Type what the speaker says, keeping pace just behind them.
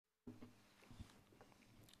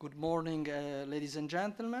Good morning, ladies and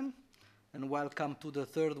gentlemen, and welcome to the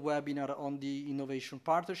third webinar on the Innovation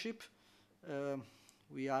Partnership.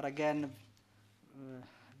 We are again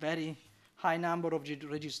very high number of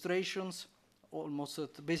registrations,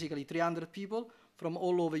 almost basically 300 people from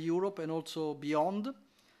all over Europe and also beyond.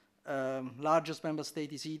 Largest member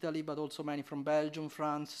state is Italy, but also many from Belgium,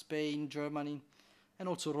 France, Spain, Germany, and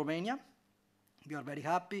also Romania. We are very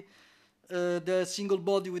happy. The single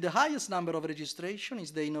body with the highest number of registration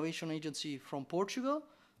is the Innovation Agency from Portugal,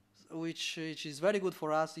 which is very good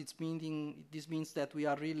for us. This means that we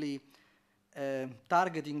are really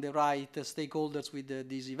targeting the right stakeholders with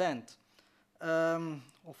this event.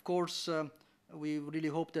 Of course, we really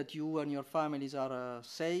hope that you and your families are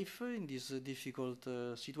safe in this difficult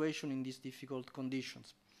situation, in these difficult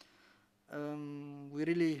conditions. We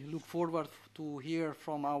really look forward to hear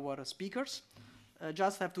from our speakers.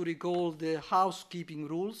 Just have to recall the housekeeping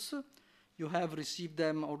rules. You have received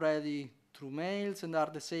them already through mails and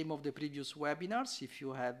are the same of the previous webinars if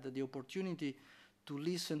you had the opportunity to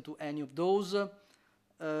listen to any of those.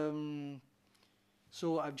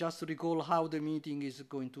 So I just recall how the meeting is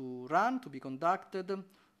going to run, to be conducted.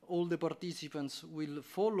 All the participants will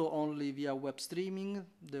follow only via web streaming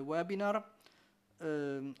the webinar.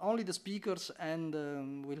 Only the speakers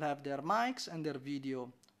will have their mics and their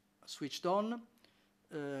video switched on.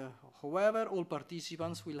 However, all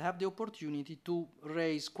participants will have the opportunity to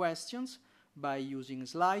raise questions by using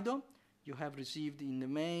Slido. You have received in the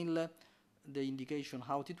mail the indication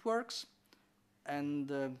how it works,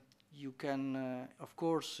 and you can, of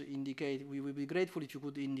course, indicate. We will be grateful if you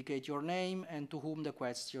could indicate your name and to whom the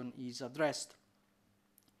question is addressed.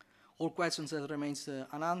 All questions that remains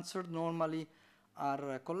unanswered normally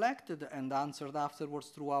are collected and answered afterwards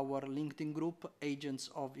through our LinkedIn group, Agents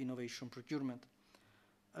of Innovation Procurement.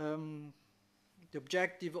 The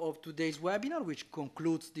objective of today's webinar, which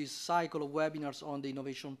concludes this cycle of webinars on the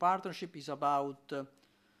Innovation Partnership, is about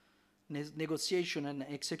negotiation and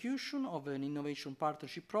execution of an Innovation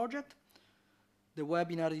Partnership project. The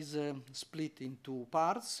webinar is split in two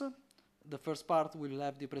parts. The first part will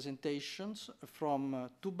have the presentations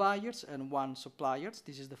from two buyers and one supplier.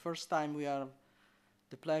 This is the first time we have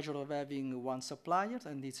the pleasure of having one supplier,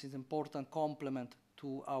 and this is an important complement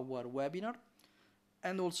to our webinar.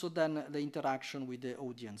 And also then the interaction with the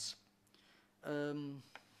audience.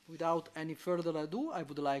 Without any further ado, I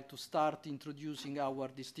would like to start introducing our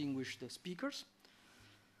distinguished speakers.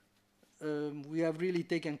 We have really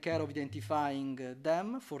taken care of identifying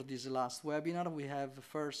them for this last webinar. We have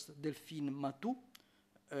first Delphine Matou,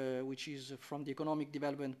 which is from the Economic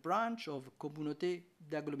Development Branch of Communauté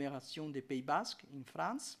d'Agglomération des Pays Basques in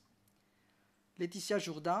France. Laetitia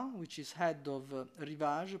Jourdain, which is head of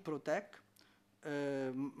Rivage Protec,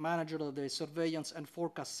 manager of the Surveillance and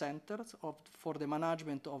Forecast Center for the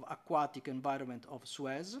Management of Aquatic Environment of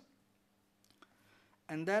Suez.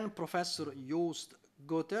 And then Professor Joost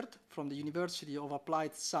Gottert from the University of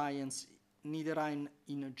Applied Science Niederrhein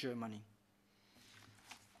in Germany.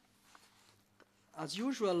 As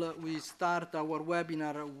usual, we start our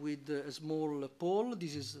webinar with a small poll.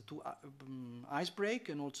 This is to ice break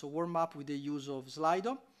and also warm up with the use of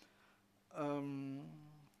Slido.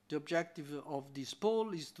 The objective of this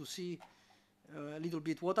poll is to see a little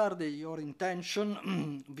bit what are your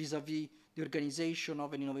intention vis-à-vis the organization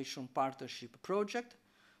of an innovation partnership project.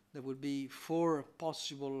 There will be 4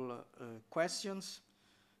 possible questions,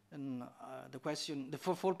 and the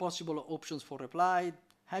four possible options for reply.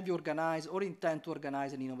 Have you organized or intend to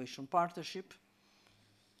organize an innovation partnership?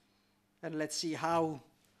 And let's see how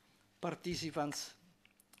participants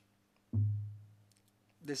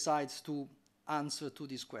decides to answer to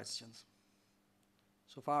these questions.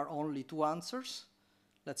 So far, only 2 answers.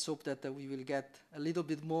 Let's hope that we will get a little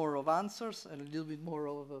bit more of answers and a little bit more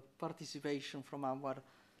of participation from our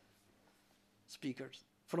speakers,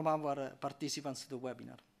 from our participants to the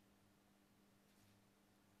webinar.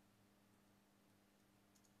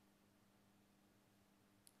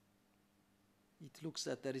 It looks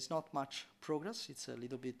that there is not much progress. It's a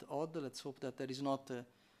little bit odd. Let's hope that there is not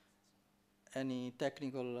any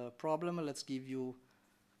technical problem. Let's give you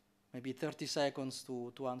maybe 30 seconds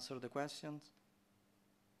to answer the questions.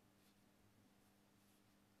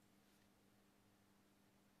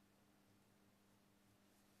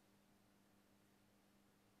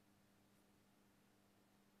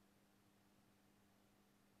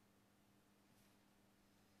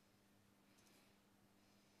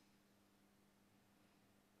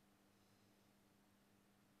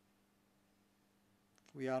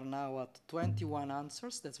 We are now at 21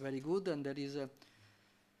 answers. That's very good, and there is a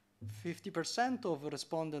 50% of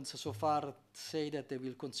respondents so far say that they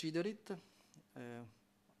will consider it.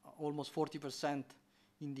 almost 40%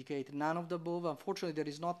 indicate none of the above. Unfortunately, there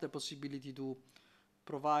is not the possibility to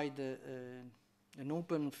provide an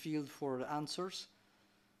open field for answers.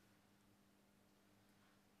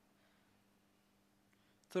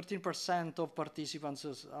 13% of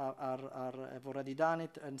participants have already done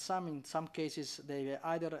it, and in some cases they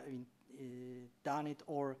either done it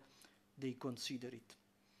or they consider it.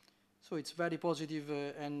 So it's very positive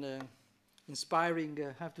and inspiring,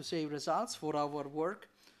 I have to say, results for our work.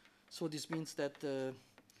 So this means that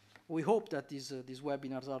we hope that these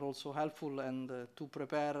webinars are also helpful and to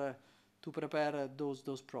prepare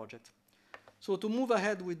those projects. So to move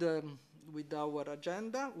ahead with our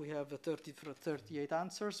agenda, we have 38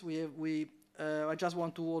 answers. I just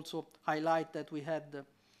want to also highlight that we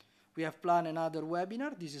have planned another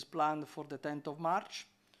webinar. This is planned for the 10th of March,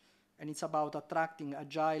 and it's about attracting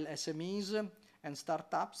agile SMEs and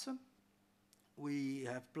startups. We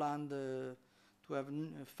have planned to have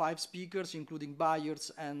 5 speakers, including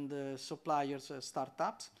buyers and suppliers,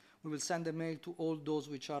 startups. We will send a mail to all those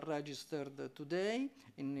which are registered today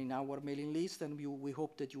in our mailing list, and we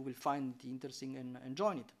hope that you will find it interesting and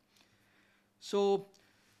join it. So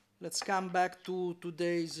let's come back to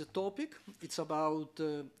today's topic. It's about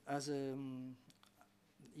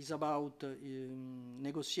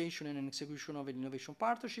negotiation and execution of an innovation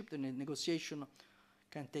partnership. The negotiation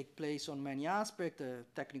can take place on many aspects: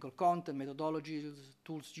 technical content, methodologies,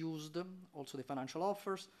 tools used, also the financial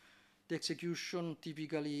offers. The execution,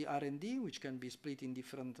 typically R&D, which can be split in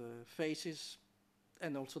different phases,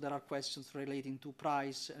 and also there are questions relating to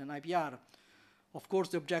price and IPR. Of course,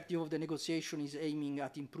 the objective of the negotiation is aiming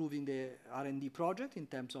at improving the R&D project in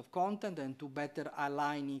terms of content and to better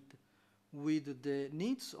align it with the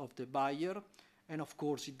needs of the buyer. And of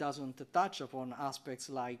course, it doesn't touch upon aspects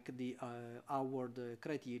like the award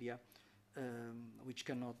criteria, which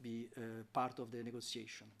cannot be part of the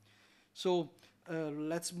negotiation. So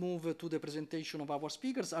let's move to the presentation of our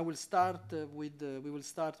speakers. We will start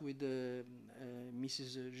with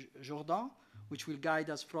Mrs. Jourdan, which will guide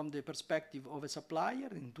us from the perspective of a supplier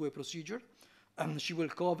into a procedure. She will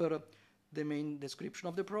cover the main description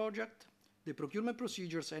of the project, the procurement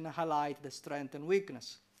procedures, and highlight the strength and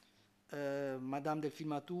weakness. Madame Delphine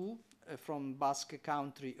Matou from Basque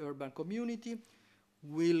Country Urban Community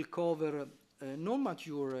will cover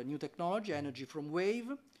non-mature new technology, energy from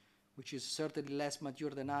wave, which is certainly less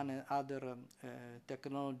mature than other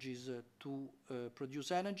technologies to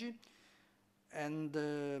produce energy.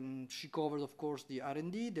 And she covered, of course, the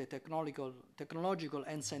R&D, the technological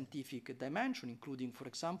and scientific dimension, including, for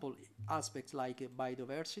example, aspects like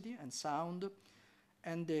biodiversity and sound,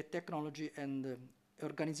 and the technology and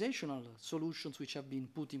organizational solutions which have been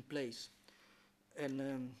put in place.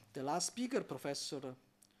 And the last speaker, Professor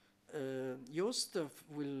Joost,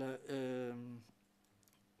 will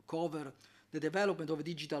cover the development of a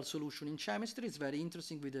digital solution in chemistry. It's very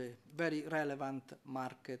interesting with a very relevant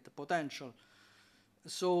market potential.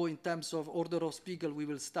 So in terms of order of speaker, we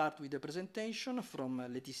will start with the presentation from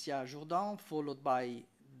Laetitia Jourdan, followed by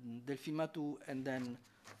Delphine Matou, and then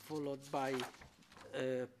followed by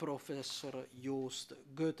Professor Joost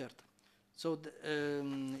Goetert. So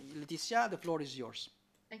Laetitia, the floor is yours.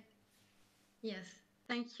 Yes,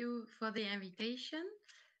 thank you for the invitation.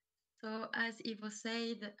 So as Ivo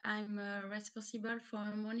said, I'm responsible for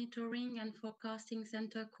a monitoring and forecasting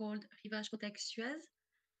center called Rivage Protect Suez.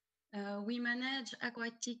 We manage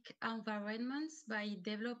aquatic environments by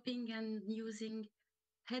developing and using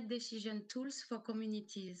head decision tools for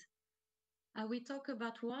communities. We talk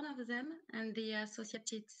about one of them and the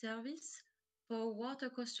associated service for water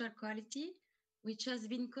coastal quality, which has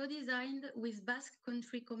been co-designed with Basque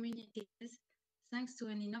Country communities thanks to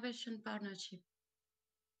an innovation partnership.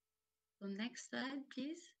 So next slide,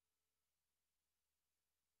 please.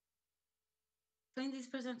 So in this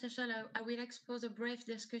presentation, I will expose a brief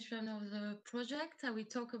description of the project. I will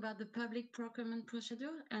talk about the public procurement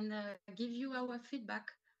procedure and give you our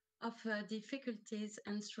feedback of difficulties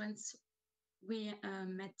and strengths we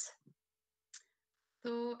met.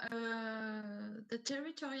 So the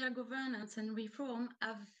territorial governance and reform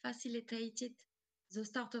have facilitated the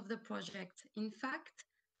start of the project. In fact,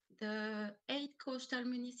 the 8 coastal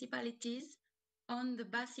municipalities own the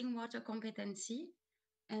basin water competency,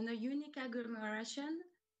 and a unique agglomeration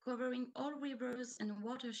covering all rivers and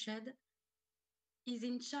watershed is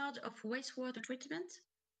in charge of wastewater treatment,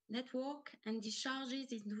 network, and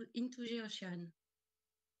discharges into the ocean.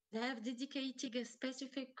 They have dedicated a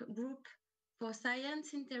specific group for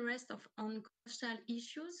science interest on coastal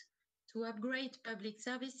issues to upgrade public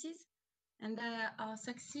services, and they are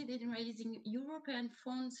succeeding in raising European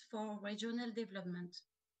funds for regional development.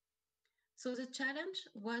 So the challenge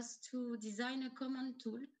was to design a common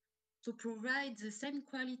tool to provide the same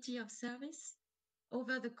quality of service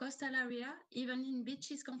over the coastal area, even in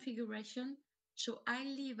beaches configuration, show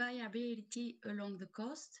highly variability along the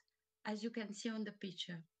coast, as you can see on the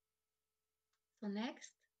picture. So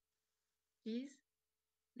next, please.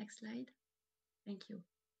 Next slide. Thank you.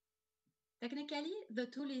 Technically, the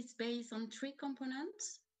tool is based on 3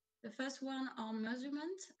 components. The first one are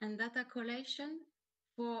measurement and data collection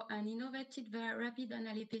for an innovative rapid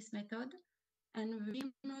analysis method, and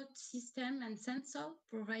remote system and sensor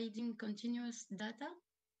providing continuous data.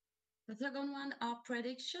 The second one are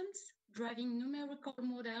predictions, driving numerical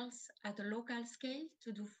models at a local scale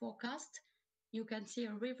to do forecast. You can see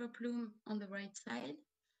a river plume on the right side.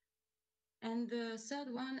 And the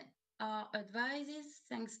third one are advices,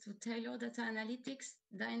 thanks to tailored data analytics,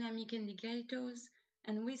 dynamic indicators,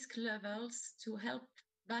 and risk levels to help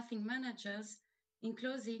bathing managers in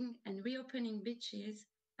closing and reopening beaches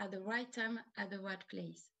at the right time at the right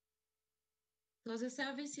place. So the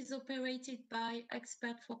service is operated by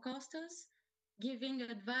expert forecasters, giving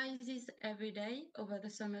advices every day over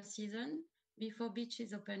the summer season before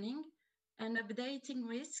beaches opening, and updating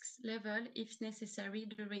risks level if necessary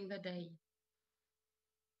during the day.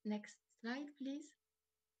 Next slide, please.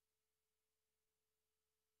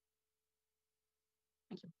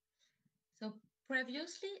 Thank you. So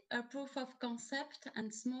previously, a proof of concept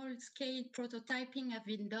and small-scale prototyping have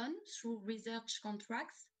been done through research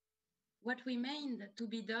contracts. What remained to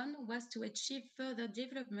be done was to achieve further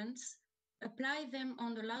developments, apply them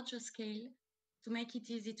on a larger scale to make it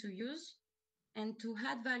easy to use, and to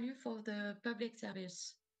add value for the public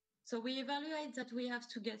service. So we evaluate that we have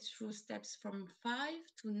to get through steps from 5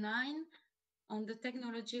 to 9 on the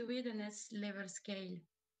technology readiness level scale.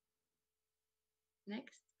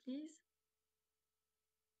 Next, please.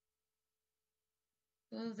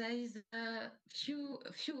 So there is a few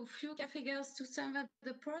key figures to sum up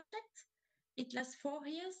the project. It lasts 4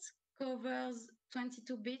 years, covers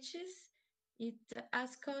 22 beaches. It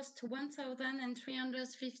has cost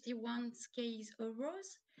 1,351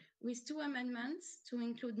 euros, with 2 amendments to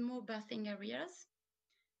include more bathing areas.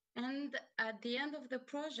 And at the end of the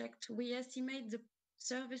project, we estimate the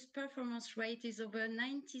service performance rate is over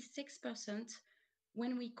 96%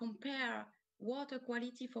 when we compare water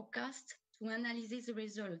quality forecast to analysis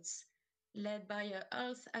results led by a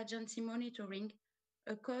health agency monitoring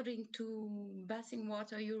according to Bathing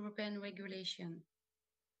Water European regulation.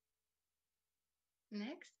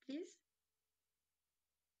 Next, please.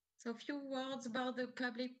 So a few words about the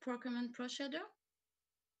public procurement procedure.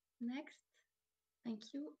 Next,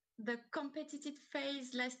 thank you. The competitive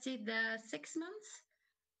phase lasted 6 months,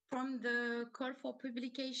 from the call for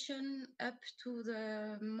publication up to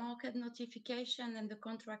the market notification and the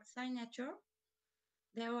contract signature.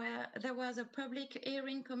 There was a public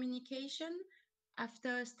hearing communication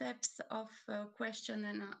after steps of question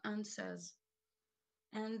and answers.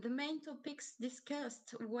 And the main topics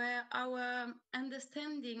discussed were our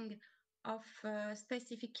understanding of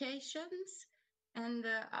specifications and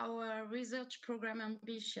our research program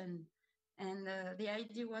ambition. And the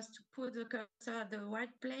idea was to put the cursor at the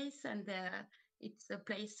right place, and it's a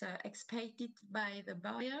place expected by the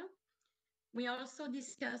buyer. We also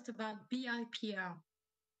discussed about BIPR.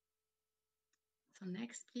 So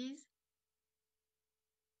next, please.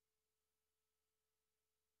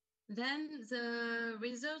 Then the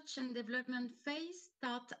research and development phase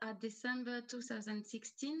started at December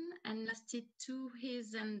 2016 and lasted 2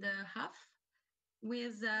 years and a half,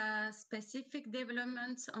 with specific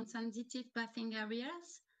developments on sensitive bathing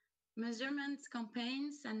areas, measurements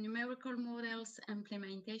campaigns, and numerical models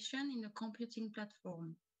implementation in a computing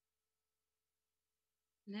platform.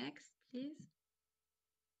 Next, please.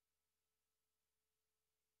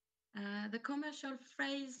 The commercial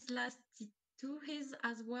phase lasted 2 years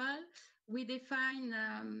as well. We define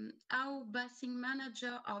how bathing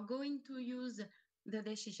managers are going to use the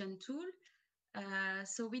decision tool.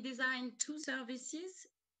 So we designed 2 services,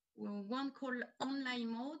 one called online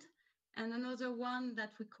mode and another one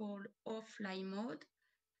that we call offline mode.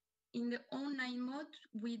 In the online mode,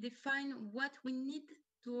 we define what we need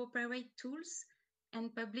to operate tools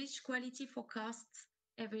and publish quality forecasts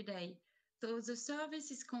every day. So the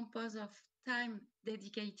service is composed of time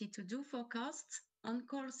dedicated to do forecasts,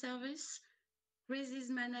 on-call service, crisis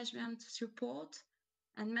management support,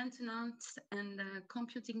 and maintenance and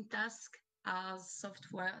computing tasks as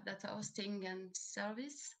software, data hosting, and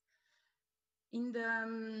service. In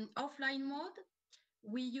the offline mode,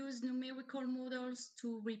 we use numerical models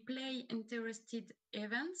to replay interested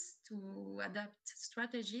events to adapt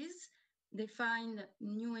strategies define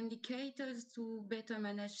new indicators to better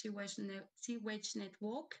manage sewage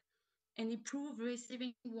network, and improve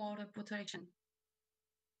receiving water protection.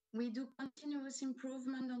 We do continuous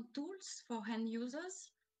improvement on tools for end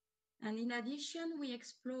users. And in addition, we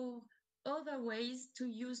explore other ways to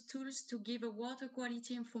use tools to give a water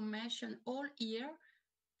quality information all year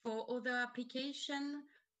for other applications,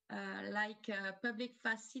 like public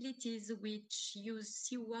facilities which use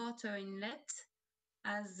seawater inlet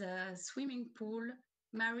as a swimming pool,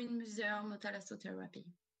 marine museum, or thalassotherapy.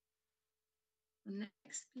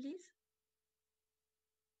 Next, please.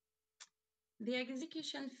 The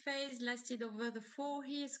execution phase lasted over the 4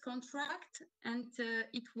 years contract, and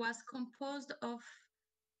it was composed of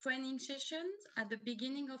training sessions at the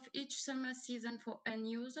beginning of each summer season for end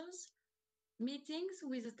users, meetings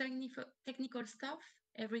with the technical staff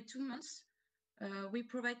every 2 months. We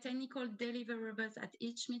provide technical deliverables at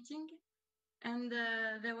each meeting, and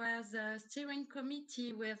there was a steering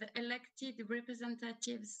committee with elected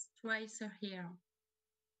representatives twice a year.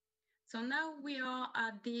 So now we are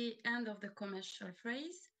at the end of the commercial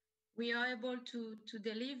phase. We are able to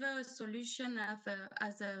deliver a solution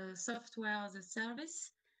as a software as a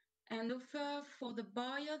service, and offer for the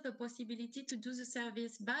buyer the possibility to do the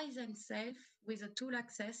service by themselves with a tool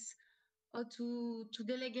access, or to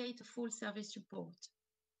delegate a full service support.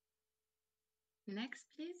 Next,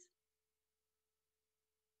 please.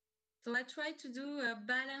 So I try to do a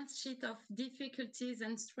balance sheet of difficulties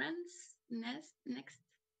and strengths. Next.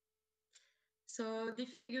 So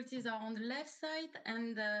difficulties are on the left side,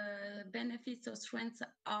 and the benefits or strengths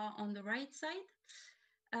are on the right side.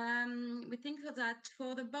 We think that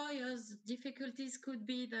for the buyers, difficulties could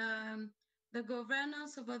be the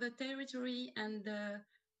governance over the territory and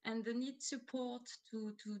the need support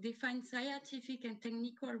to define scientific and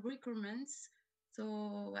technical requirements.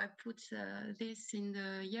 So I put this in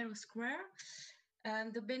the yellow square.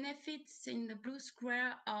 And the benefits in the blue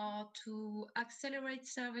square are to accelerate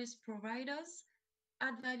service providers,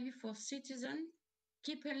 add value for citizens,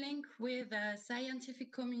 keep a link with the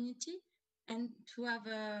scientific community, and to have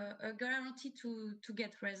a guarantee to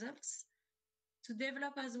get results, to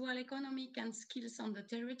develop as well economic and skills on the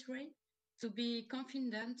territory, to be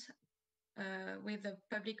confident with the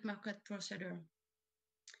public market procedure.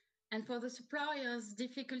 And for the suppliers,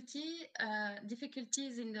 difficulties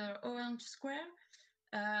in the orange square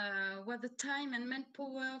were the time and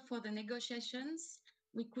manpower for the negotiations.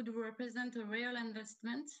 We could represent a real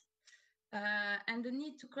investment, and the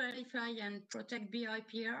need to clarify and protect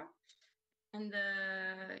BIPR. And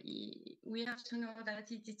we have to know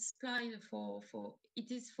that it is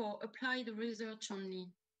for applied research only.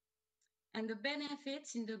 And the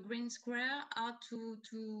benefits in the green square are to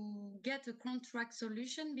get a contract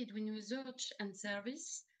solution between research and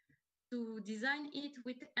service, to design it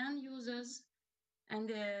with end users, and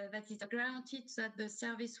that is guaranteed that the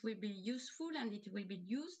service will be useful and it will be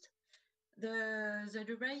used, the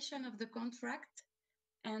duration of the contract,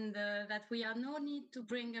 and that we have no need to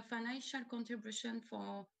bring a financial contribution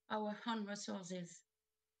for our own resources.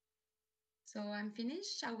 So I'm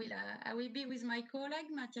finished. I will be with my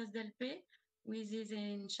colleague, Mathias Delpé, who is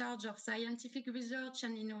in charge of scientific research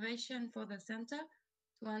and innovation for the center,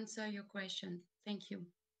 to answer your question. Thank you.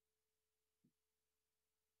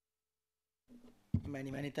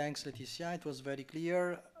 Many thanks, Laetitia. It was very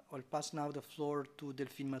clear. I'll pass now the floor to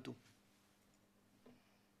Delphine Matou.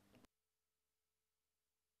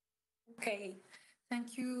 Okay,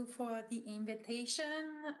 thank you for the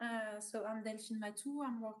invitation. So I'm Delphine Matou.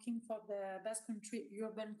 I'm working for the Basque Country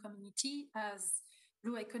Urban Community as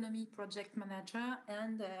Blue Economy Project Manager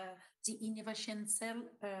and the Innovation Cell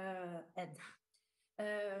Head.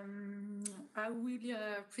 I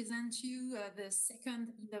will present you the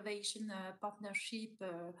second innovation partnership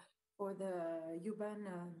for the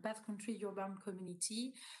Basque Country Urban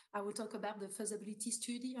Community. I will talk about the feasibility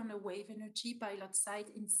study on a wave energy pilot site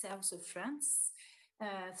in south of France.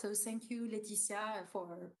 So thank you, Laetitia,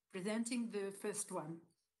 for presenting the first one.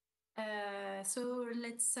 So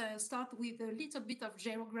let's start with a little bit of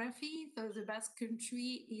geography. So the Basque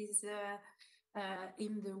Country is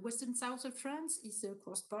in the western south of France, is a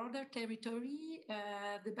cross-border territory.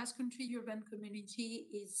 The Basque Country Urban Community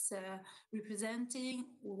is representing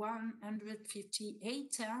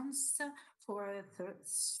 158 towns for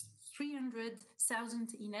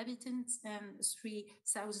 300,000 inhabitants and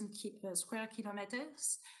 3,000 square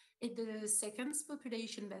kilometers. It's the second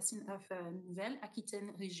population basin of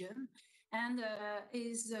Nouvelle-Aquitaine region, and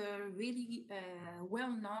is really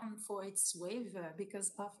well known for its wave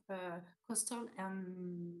because of coastal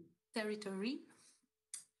territory.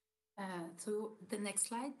 So the next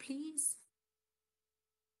slide, please.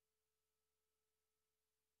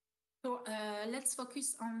 So let's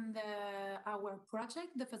focus on our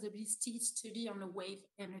project, the feasibility study on the wave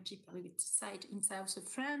energy pilot site in south of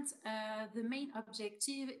France. The main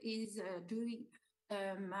objective is doing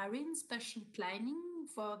marine spatial planning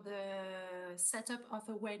for the setup of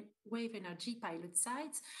a wave energy pilot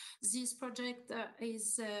site. This project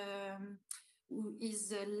is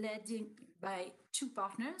led by two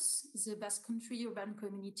partners, the Basque Country Urban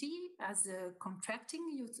Community as a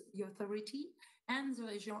contracting authority and the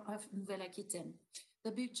region of Nouvelle-Aquitaine.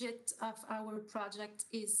 The budget of our project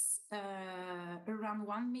is around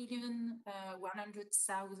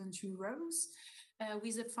 1,100,000 euros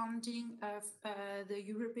with the funding of the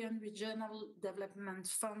European Regional Development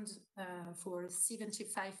Fund for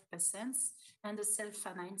 75% and the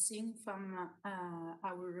self-financing from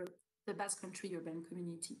the Basque Country Urban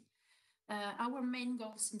Community. Our main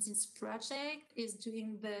goals in this project is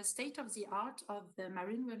doing the state-of-the-art of the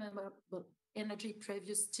marine renewable energy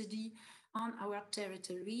previous study on our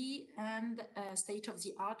territory and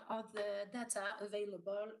state-of-the-art of the data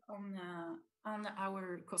available on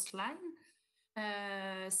our coastline.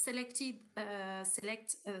 Select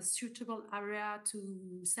a suitable area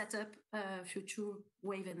to set up a future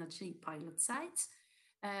wave energy pilot site.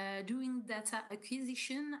 Doing data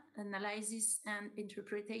acquisition, analysis, and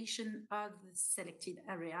interpretation of the selected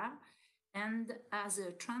area, and as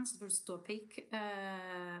a transverse topic,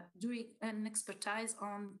 doing an expertise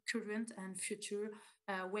on current and future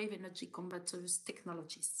wave energy converters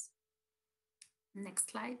technologies.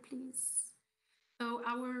 Next slide, please. So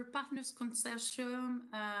our partners consortium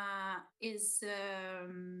is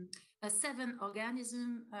a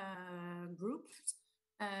 7-organism group.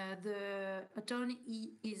 The attorney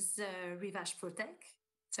is Rivage Protec.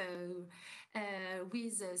 So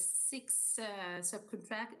with 6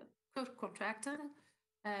 subcontractors,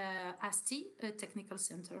 ASTI, a technical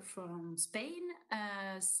center from Spain,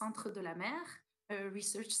 Centre de la Mer, a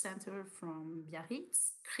research center from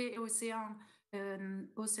Biarritz, Cré-Océan, an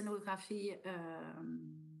oceanography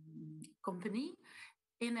company,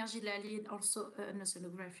 Énergie de la Ligne, also an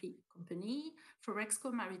oceanography company,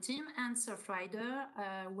 Forexco Maritime, and Surfrider,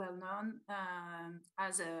 well known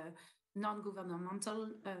as a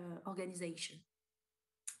non-governmental organization.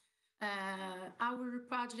 Our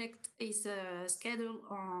project is scheduled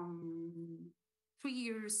on 3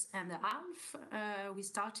 years and a half. We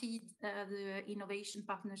started the innovation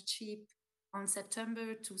partnership on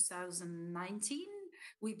September 2019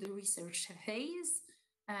 with the research phase.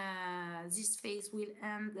 This phase will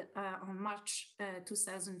end on March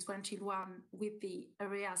 2021 with the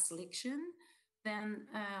area selection. Then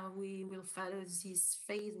we will follow this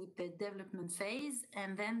phase with the development phase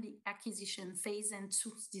and then the acquisition phase and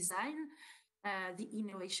tools design. The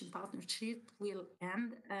innovation partnership will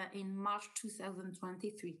end in March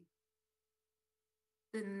 2023.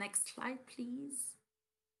 The next slide, please.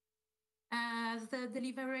 The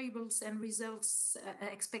deliverables and results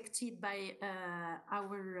expected by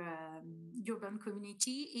our urban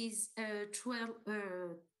community is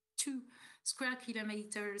 2 square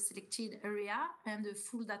kilometer selected area and a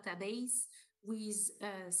full database with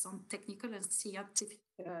some technical and scientific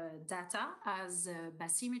data as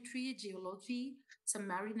bathymetry, geology,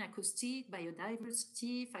 submarine acoustic,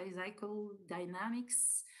 biodiversity, physical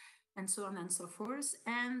dynamics, and so on and so forth.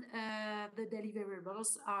 And the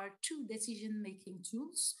deliverables are 2 decision-making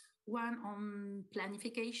tools, one on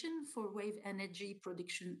planification for wave energy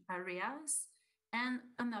production areas, and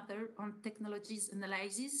another on technologies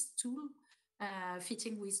analysis tool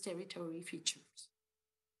fitting with territory features.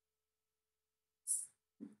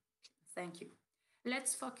 Thank you.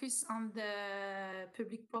 Let's focus on the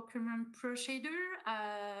public procurement procedure.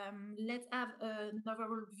 Let's have an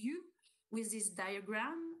overall view with this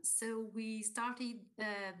diagram. So we started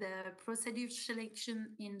the procedure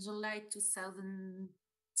selection in July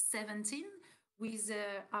 2017 with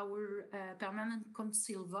our permanent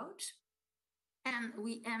council vote. And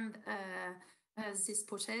we end this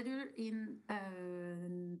procedure in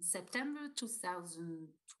September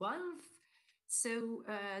 2012. So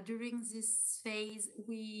during this phase,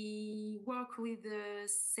 we work with the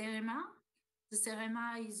CEREMA. The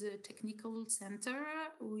CEREMA is a technical center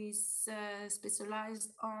with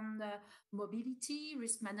specialized on mobility,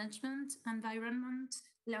 risk management, environment,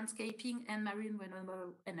 landscaping, and marine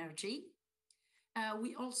renewable energy.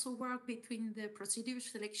 We also work between the procedure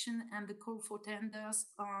selection and the call for tenders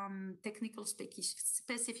on technical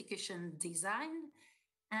specification design.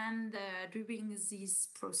 And during this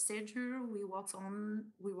procedure, we worked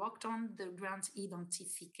on the grant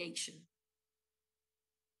identification.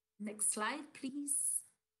 Next slide, please.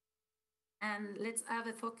 And let's have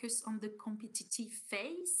a focus on the competitive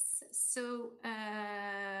phase. So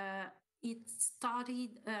it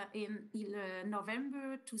started in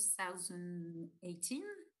November 2018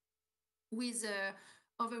 with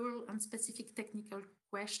overall and specific technical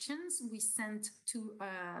questions we sent to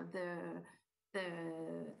the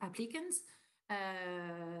applicants.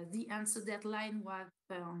 The answer deadline was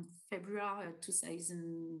February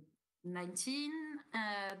 2019.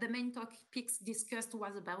 The main topics discussed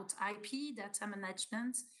was about IP, data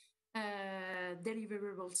management,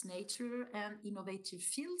 deliverables nature, and innovative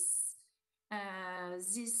fields.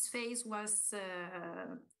 This phase was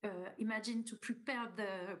imagined to prepare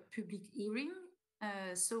the public hearing.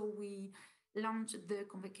 So we launched the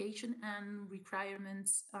convocation and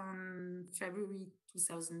requirements on February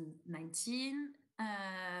 2019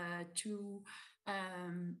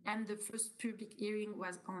 and the first public hearing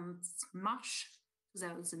was on March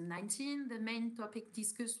 2019. The main topic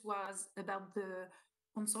discussed was about the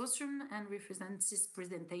consortium and references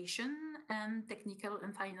presentation and technical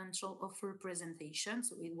and financial offer presentation.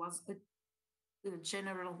 So it was a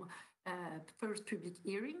general first public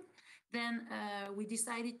hearing. Then we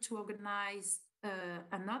decided to organize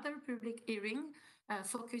another public hearing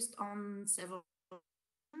focused on several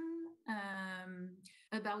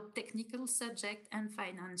about technical subject and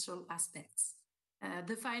financial aspects.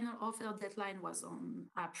 The final offer deadline was on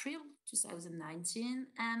April 2019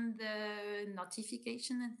 and the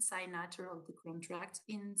notification and signature of the contract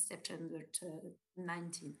in September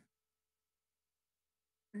 2019.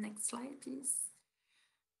 Next slide, please.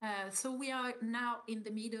 So we are now in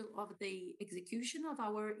the middle of the execution of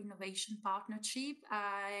our innovation partnership.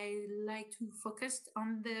 I like to focus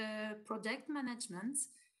on the project management.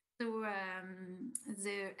 So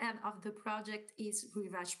the head of the project is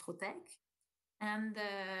Rivage Protec. And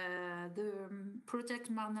the project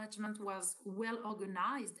management was well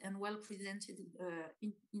organized and well presented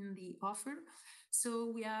in the offer. So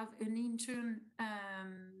we have an intern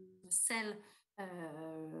cell,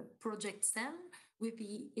 project cell, with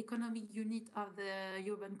the economic unit of the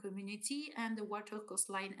urban community and the water,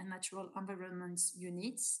 coastline, and natural environments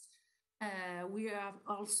units. We have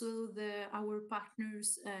also our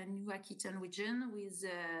partners, New Aquitaine region, with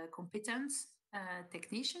competent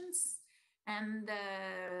technicians. And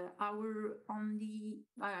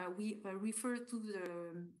we refer to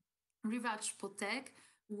the Rivage Protec,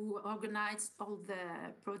 who organized all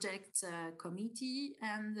the project committee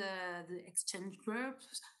and the exchange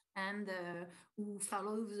groups, and who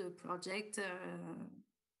follow the project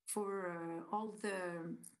for all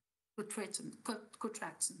the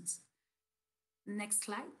contractions. Next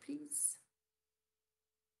slide, please.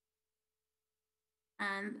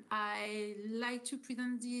 And I like to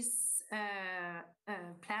present this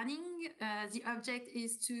planning. The object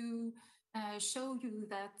is to show you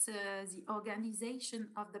that the organization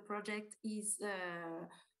of the project is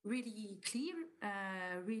really clear,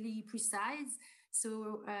 really precise.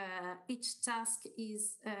 So each task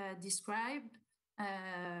is described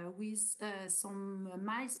with some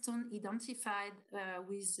milestone identified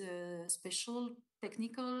with special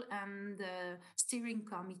technical and steering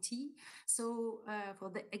committee. So for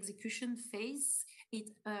the execution phase,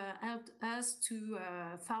 it helped us to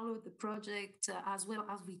follow the project as well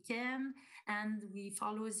as we can, and we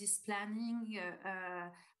follow this planning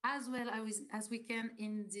as well as we can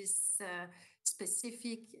in this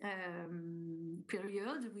specific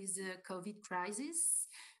period with the COVID crisis.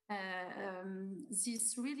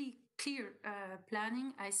 This really clear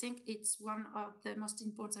planning, I think it's one of the most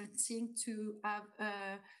important things to have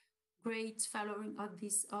a great following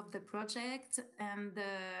of the project, and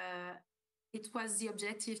it was the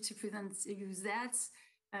objective to present you that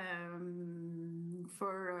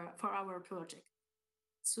for our project.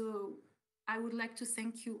 So I would like to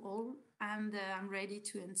thank you all, and I'm ready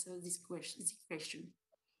to answer this question.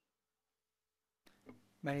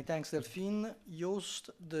 Many thanks, Delphine.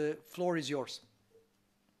 Joost, the floor is yours.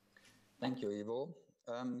 Thank you, Ivo.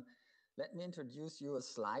 Let me introduce you a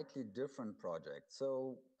slightly different project.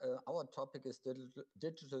 So our topic is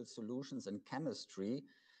digital solutions in chemistry,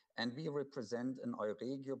 and we represent an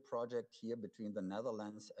Euregio project here between the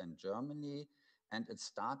Netherlands and Germany, and it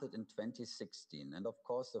started in 2016. And of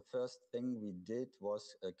course, the first thing we did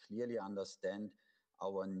was clearly understand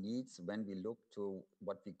our needs when we look to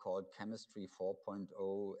what we call Chemistry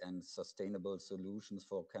 4.0 and sustainable solutions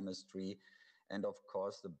for chemistry. And of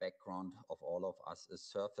course, the background of all of us is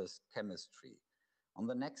surface chemistry. On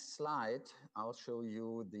the next slide, I'll show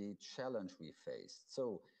you the challenge we faced.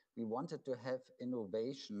 So we wanted to have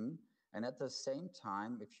innovation And at the same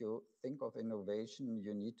time, if you think of innovation,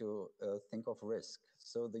 you need to think of risk.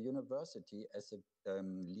 So the university, as a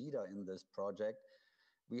leader in this project,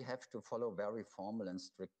 we have to follow very formal and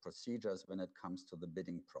strict procedures when it comes to the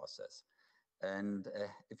bidding process. And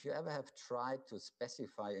if you ever have tried to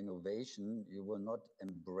specify innovation, you will not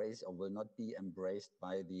embrace or will not be embraced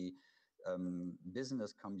by the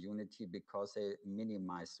business community because they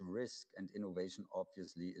minimize risk, and innovation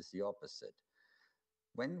obviously is the opposite.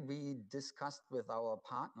 When we discussed with our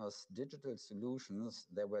partners digital solutions,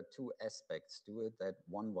 there were two aspects to it. That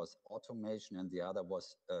one was automation and the other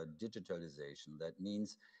was digitalization. That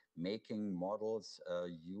means making models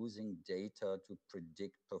using data to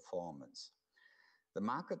predict performance. The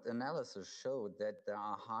market analysis showed that there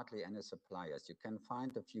are hardly any suppliers. You can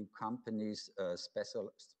find a few companies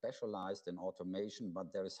specialized in automation,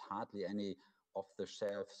 but there is hardly any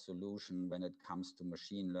off-the-shelf solution when it comes to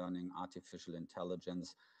machine learning, artificial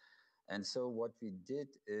intelligence. And so what we did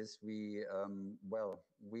is we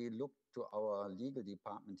looked to our legal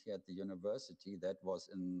department here at the university. That was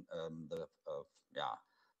in the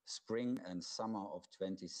spring and summer of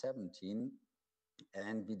 2017.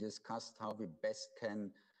 And we discussed how we best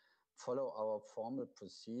can follow our formal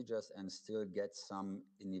procedures and still get some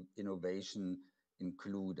innovation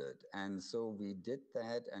included. And so we did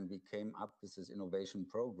that, and we came up with this innovation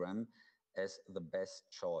program as the best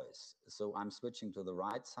choice. So I'm switching to the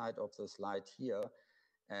right side of the slide here.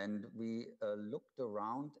 And we looked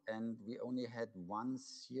around, and we only had one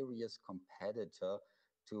serious competitor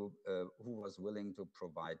who was willing to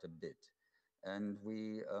provide a bid. And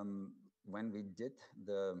we, when we did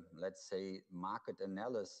the, let's say, market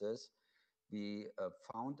analysis, we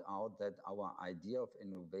found out that our idea of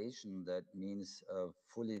innovation, that means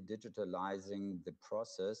fully digitalizing the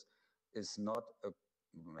process, is not a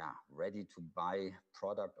ready to buy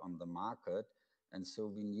product on the market. And so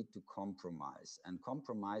we need to compromise. And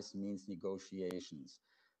compromise means negotiations.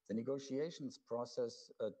 The negotiations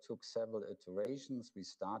process took several iterations. We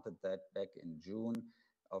started that back in June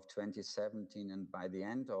of 2017, and by the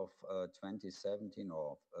end of 2017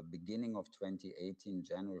 or beginning of 2018,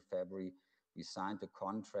 January, February, we signed a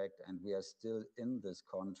contract, and we are still in this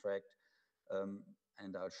contract,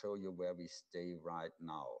 and I'll show you where we stay right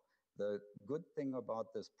now. The good thing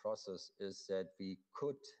about this process is that we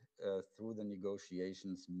could, through the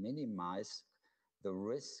negotiations, minimize the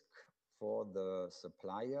risk for the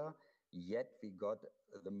supplier, yet we got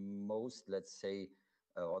the most, let's say,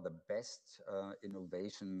 or the best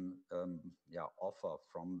innovation offer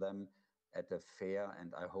from them at a fair,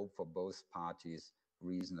 and I hope for both parties,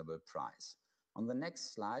 reasonable price. On the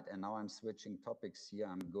next slide, and now I'm switching topics here,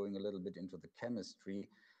 I'm going a little bit into the chemistry.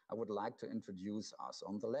 I would like to introduce us.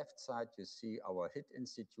 On the left side, you see our HIT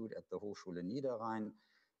Institute at the Hochschule Niederrhein.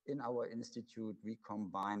 In our institute, we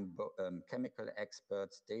combine chemical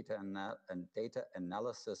experts, data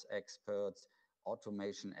analysis experts,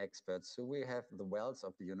 automation experts. So we have the wealth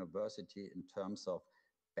of the university in terms of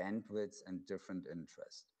bandwidth and different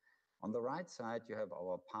interests. On the right side, you have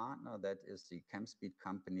our partner, that is the ChemSpeed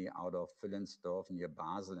company out of Villensdorf near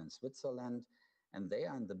Basel in Switzerland. And they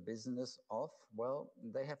are in the business of, well,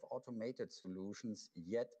 they have automated solutions,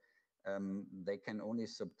 yet they can only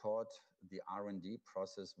support the R&D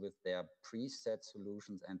process with their preset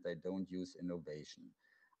solutions, and they don't use innovation.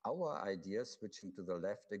 Our idea, switching to the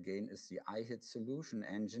left again, is the iHit solution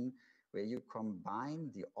engine, where you combine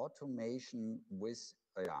the automation with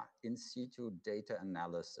in situ data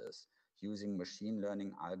analysis using machine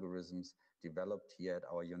learning algorithms developed here at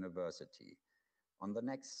our university. On the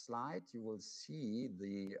next slide, you will see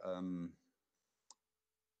the,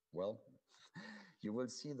 you will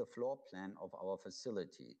see the floor plan of our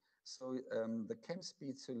facility. So the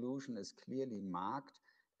ChemSpeed solution is clearly marked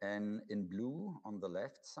and in blue on the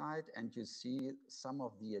left side, and you see some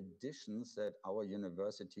of the additions that our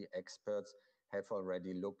university experts have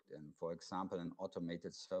already looked in. For example, an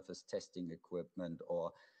automated surface testing equipment,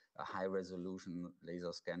 or a high-resolution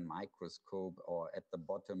laser scan microscope, or at the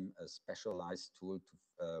bottom, a specialized tool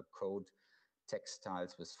to coat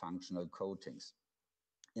textiles with functional coatings.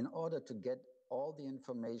 In order to get all the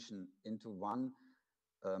information into one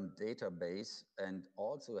database and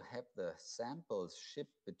also have the samples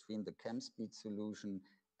shipped between the ChemSpeed solution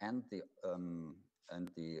and the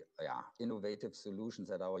innovative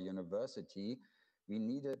solutions at our university, we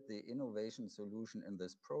needed the innovation solution in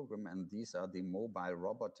this program, and these are the mobile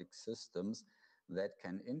robotic systems that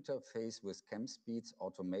can interface with ChemSpeed's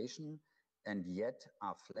automation and yet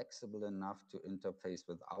are flexible enough to interface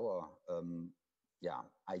with our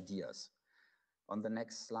ideas. On the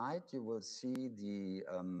next slide, you will see the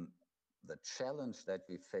the challenge that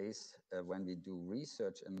we face when we do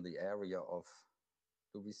research in the area of,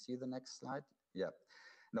 do we see the next slide? Yeah.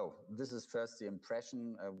 No, this is first the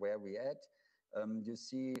impression where we at. You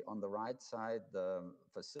see on the right side the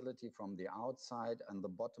facility from the outside, and the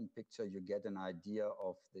bottom picture you get an idea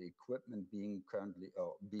of the equipment being currently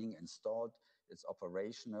being installed. It's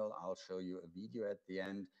operational. I'll show you a video at the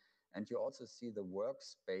end. And you also see the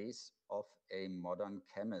workspace of a modern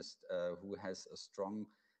chemist who has a strong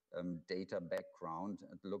data background.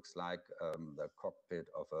 It looks like the cockpit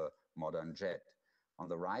of a modern jet. On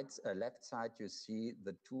the left side, you see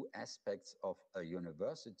the two aspects of a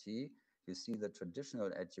university. You see the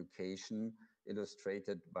traditional education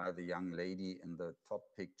illustrated by the young lady in the top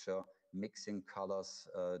picture, mixing colors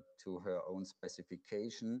to her own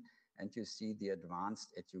specification. And you see the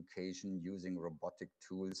advanced education using robotic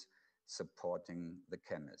tools supporting the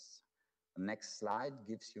chemists. The next slide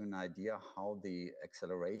gives you an idea how the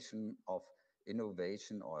acceleration of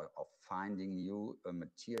innovation or of finding new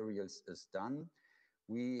materials is done.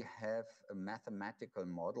 We have a mathematical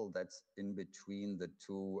model that's in between the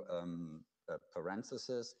two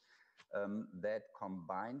parentheses that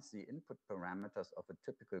combines the input parameters of a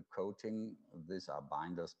typical coating. These are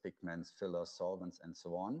binders, pigments, fillers, solvents, and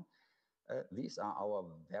so on. These are our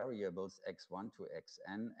variables x1 to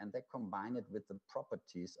xn, and they combine it with the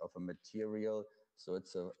properties of a material. So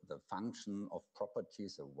it's the function of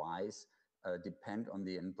properties, y's, depend on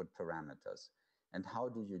the input parameters. And how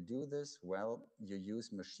do you do this? Well, you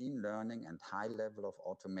use machine learning and high level of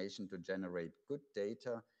automation to generate good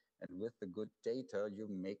data. And with the good data, you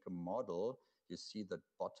make a model. You see the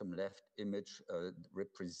bottom left image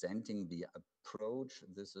representing the approach.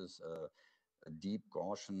 This is a deep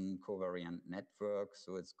Gaussian covariant network.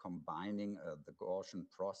 So it's combining the Gaussian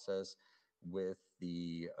process with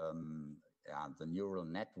the neural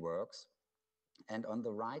networks. And on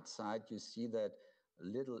the right side, you see that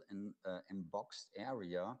little emboxed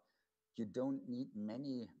area. You don't need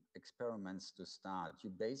many experiments to start. You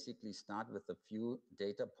basically start with a few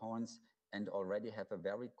data points and already have a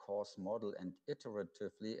very coarse model, and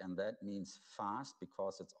iteratively, and that means fast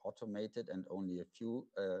because it's automated and only a few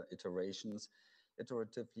iterations.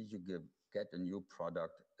 Iteratively, you get a new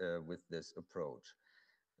product with this approach.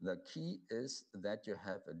 The key is that you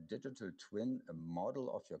have a digital twin, a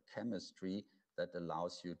model of your chemistry that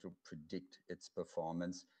allows you to predict its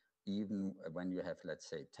performance. Even when you have, let's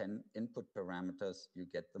say, 10 input parameters, you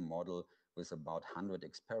get the model with about 100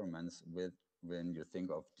 experiments when you think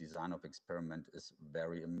of design of experiment is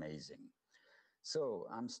very amazing. So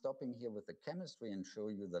I'm stopping here with the chemistry and show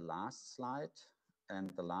you the last slide. And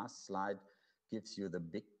the last slide gives you the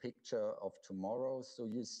big picture of tomorrow. So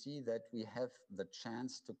you see that we have the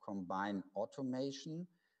chance to combine automation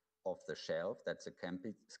off the shelf, that's a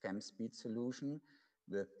ChemSpeed solution,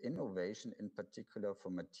 with innovation, in particular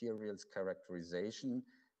for materials characterization.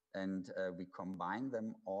 And we combine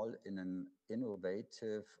them all in an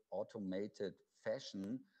innovative, automated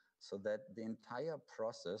fashion so that the entire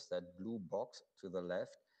process, that blue box to the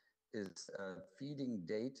left, is feeding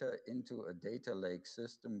data into a data lake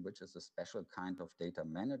system, which is a special kind of data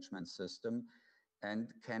management system, and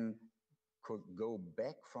could go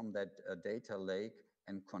back from that data lake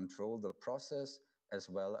and control the process as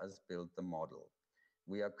well as build the model.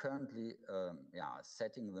 We are currently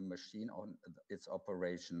setting the machine on its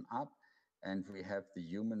operation up, and we have the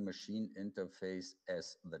human-machine interface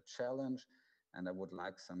as the challenge. And I would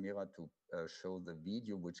like Samira to show the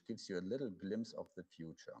video, which gives you a little glimpse of the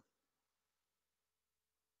future.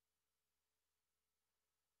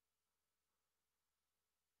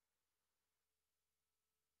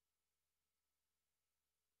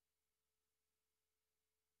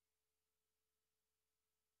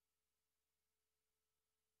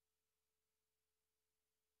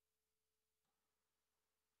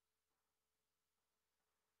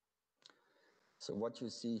 So what you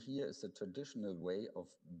see here is the traditional way of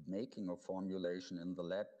making a formulation in the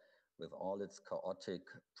lab with all its chaotic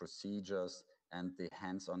procedures and the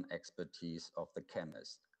hands-on expertise of the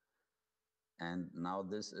chemist. And now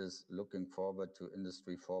this is looking forward to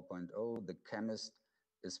Industry 4.0. The chemist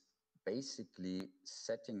is basically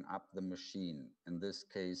setting up the machine. In this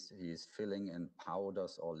case, he is filling in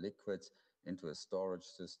powders or liquids into a storage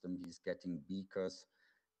system. He's getting beakers.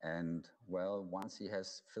 And well, once he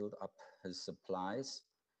has filled up his supplies,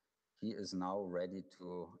 he is now ready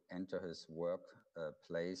to enter his work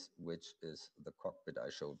place, which is the cockpit I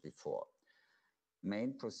showed before.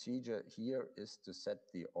 Main procedure here is to set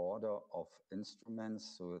the order of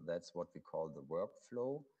instruments. So that's what we call the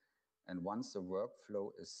workflow. And once the workflow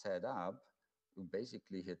is set up, you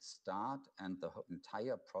basically hit start and the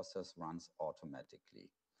entire process runs automatically.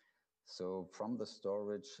 So from the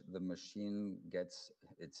storage, the machine gets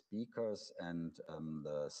its speakers and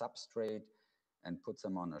the substrate and puts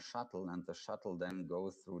them on a shuttle, and the shuttle then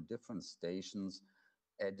goes through different stations,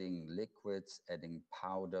 adding liquids, adding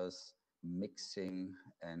powders, mixing,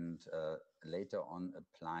 and later on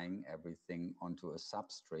applying everything onto a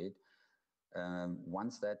substrate.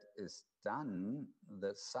 Once that is done,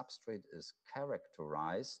 the substrate is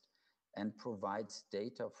characterized and provides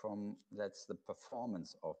data from, that's the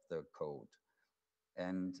performance of the code.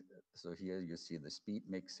 And so here you see the speed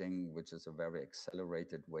mixing, which is a very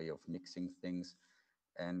accelerated way of mixing things.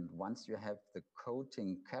 And once you have the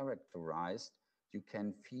coating characterized, you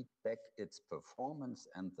can feed back its performance,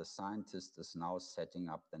 and the scientist is now setting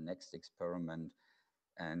up the next experiment.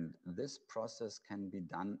 And this process can be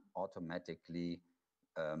done automatically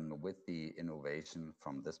with the innovation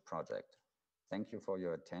from this project. Thank you for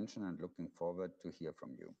your attention and looking forward to hear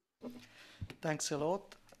from you. Thanks a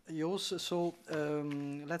lot, Jos. So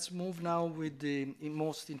let's move now with the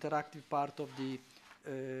most interactive part of the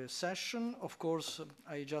session. Of course,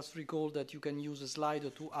 I just recall that you can use a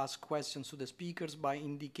Slido to ask questions to the speakers by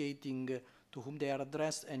indicating to whom they are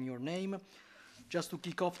addressed and your name. Just to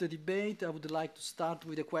kick off the debate, I would like to start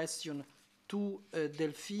with a question to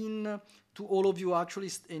Delphine, to all of you actually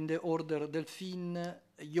in the order Delphine,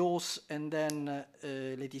 Jos, and then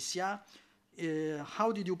Laetitia.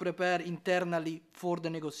 How did you prepare internally for the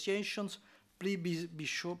negotiations? Please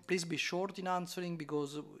be short in answering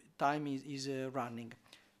because time is running.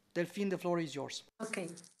 Delphine, the floor is yours.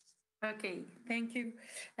 Okay, thank you.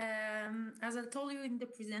 As I told you in the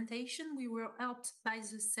presentation, we were helped by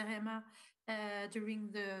the CEREMA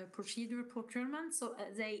during the procedure procurement. So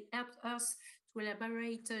they helped us to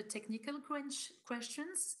elaborate technical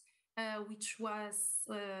questions, which was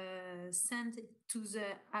sent to the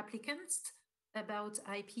applicants about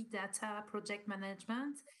IP data project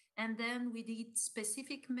management. And then we did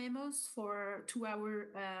specific memos to our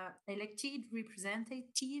elected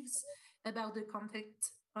representatives about the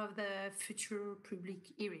content of the future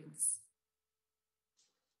public hearings.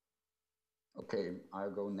 Okay,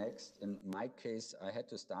 I'll go next. In my case, I had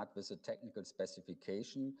to start with a technical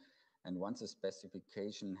specification. And once a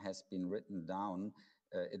specification has been written down,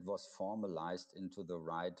 it was formalized into the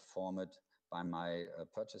right format by my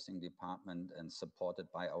purchasing department and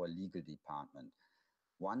supported by our legal department.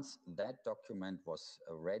 Once that document was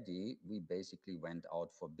ready, we basically went out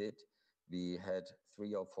for bid. We had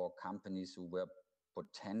 3 or 4 companies who were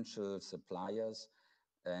potential suppliers,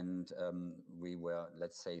 and we were,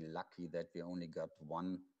 let's say, lucky that we only got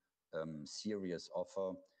one serious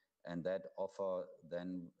offer, and that offer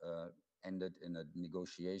then ended in a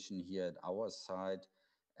negotiation here at our side,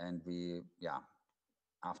 and we,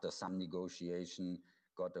 after some negotiation,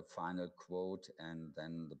 got a final quote, and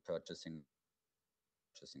then the purchasing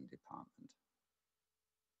department.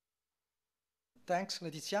 Thanks,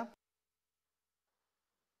 Laetitia.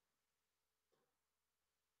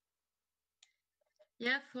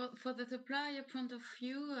 Yeah, for the supplier point of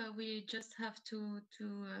view, we just have to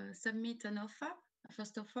submit an offer,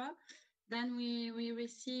 first of all. Then we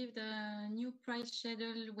received a new price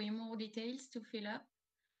schedule with more details to fill up.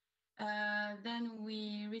 Then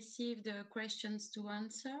we received the questions to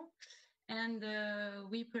answer, and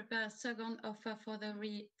we prepare a second offer for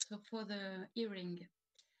the hearing.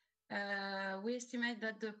 We estimate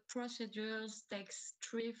that the procedures takes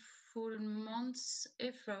 3 full months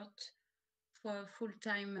effort for a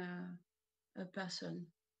full-time person.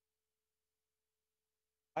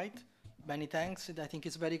 Right. Many thanks. I think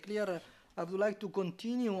it's very clear. I would like to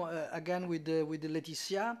continue again with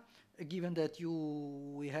Laetitia, given that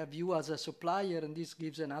we have you as a supplier, and this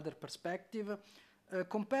gives another perspective.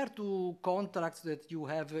 Compared to contracts that you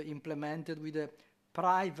have implemented with a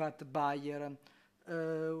private buyer,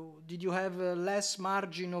 did you have less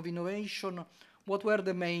margin of innovation? What were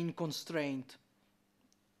the main constraints?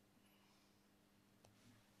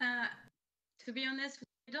 To be honest,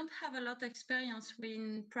 we don't have a lot of experience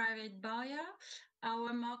with private buyer.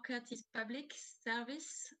 Our market is public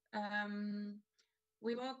service.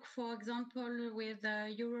 We work, for example, with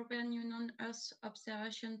the European Union Earth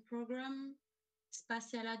Observation Programme,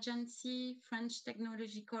 Spatial Agency, French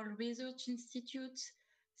Technological Research Institute.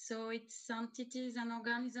 So it's entities and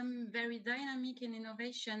organisms very dynamic in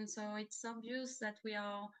innovation. So it's obvious that we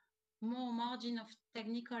are more margin of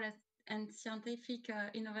technical and scientific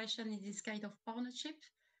innovation in this kind of partnership.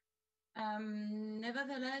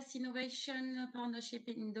 Nevertheless, innovation partnership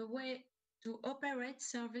in the way to operate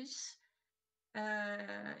service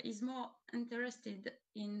is more interested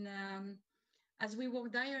in, as we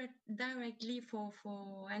work directly for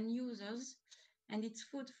end users, and it's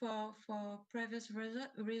food for previous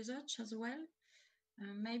research as well.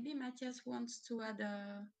 Maybe Matthias wants to add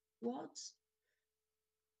words.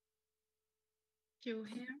 You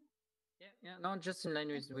hear? Yeah, no, just in line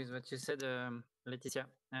with what you said, Laetitia.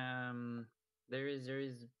 There is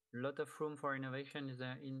a lot of room for innovation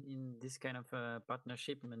in this kind of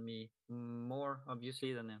partnership, maybe more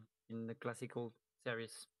obviously than in the classical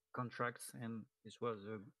service contracts, and this was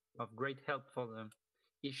of great help for the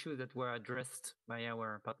issues that were addressed by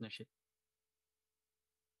our partnership.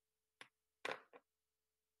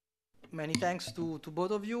 Many thanks to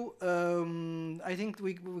both of you. I think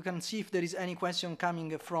we can see if there is any question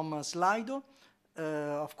coming from Slido.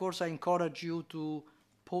 Of course, I encourage you to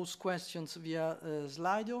post questions via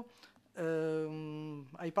Slido.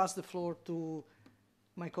 I pass the floor to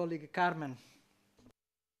my colleague Carmen.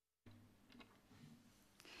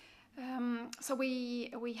 So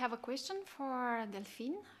we have a question for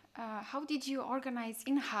Delphine. How did you organize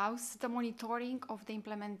in-house the monitoring of the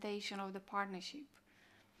implementation of the partnership?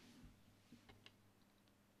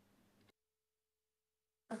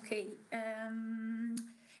 Okay.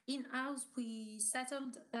 In-house, we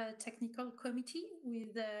settled a technical committee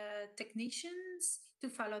with technicians to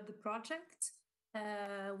follow the project.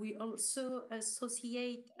 We also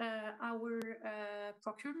associate our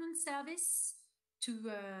procurement service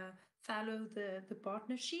to follow the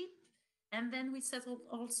partnership. And then we set up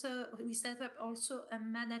also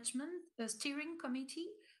a steering committee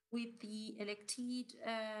with the elected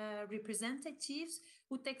representatives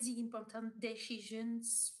who take the important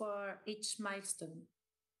decisions for each milestone.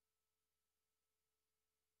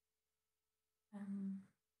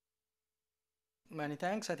 Many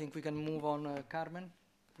thanks. I think we can move on, Carmen,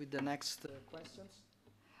 with the next questions.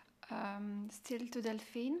 Still to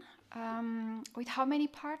Delphine. With how many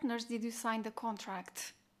partners did you sign the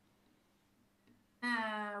contract?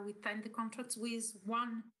 We signed the contract with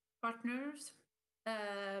one partner,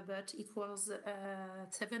 but it was a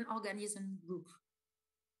 7-organism group.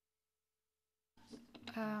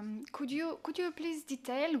 Could you please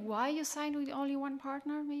detail why you signed with only one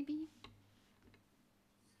partner, maybe?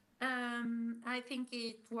 I think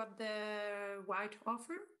it was the right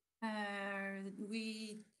offer.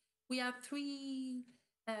 We have 3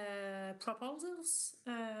 proposals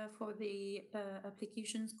for the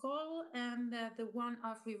applications call, and the one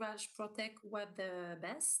of Rivage Protect was the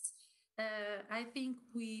best. I think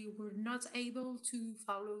we were not able to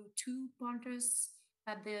follow 2 partners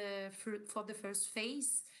for the first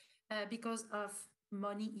phase because of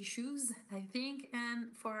money issues, I think,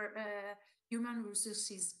 and for human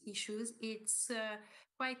resources issues. It's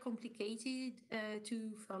quite complicated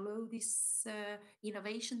to follow this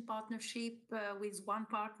innovation partnership with one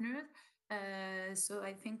partner. So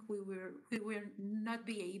I think we will not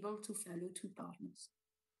be able to follow 2 partners.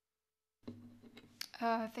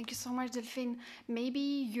 Thank you so much, Delphine.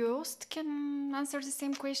 Maybe Joost can answer the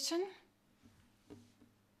same question?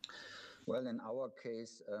 Well, in our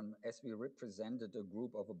case, as we represented a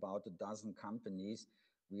group of about a dozen companies,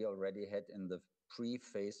 we already had in the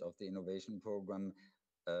pre-phase of the innovation program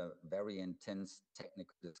very intense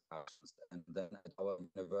technical discussions. And then at our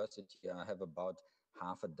university, I have about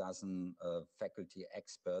half a dozen faculty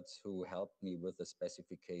experts who helped me with the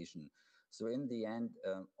specification. So in the end,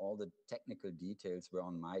 all the technical details were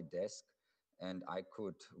on my desk, and I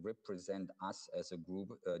could represent us as a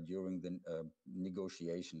group during the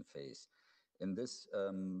negotiation phase. In this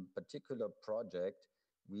particular project,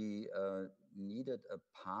 we needed a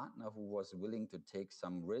partner who was willing to take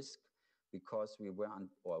some risk, because we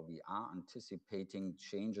are anticipating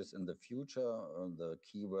changes in the future. The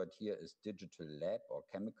keyword here is digital lab or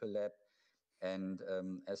chemical lab. And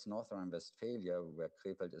as North Rhine-Westphalia, where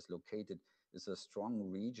Krefeld is located, is a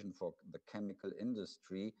strong region for the chemical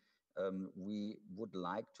industry, we would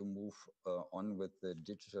like to move on with the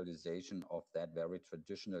digitalization of that very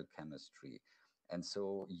traditional chemistry. And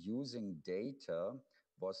so using data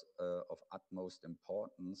was of utmost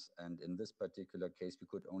importance. And in this particular case, we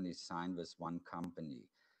could only sign with one company.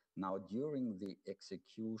 Now, during the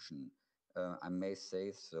execution, I may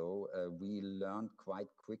say so, we learned quite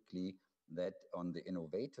quickly that on the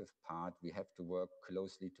innovative part, we have to work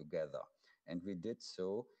closely together. And we did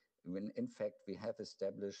so when, in fact, we have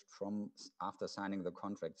established after signing the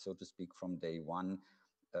contract, so to speak, from day one,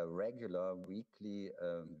 a regular weekly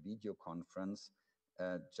video conference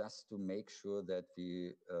just to make sure that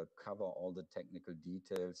we cover all the technical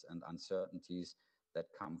details and uncertainties that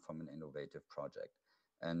come from an innovative project.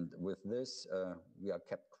 And with this, we are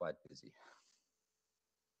kept quite busy.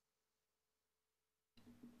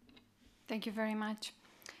 Thank you very much.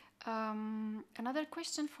 Another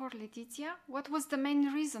question for Letizia. What was the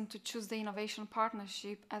main reason to choose the innovation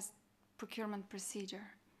partnership as procurement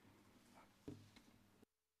procedure?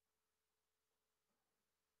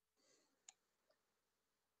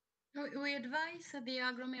 We advise the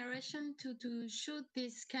agglomeration to shoot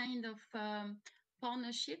this kind of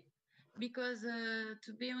partnership because,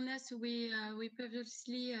 to be honest, we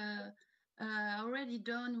previously already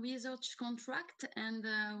done research contract, and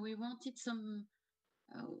we wanted some.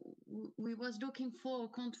 We was looking for a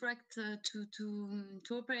contract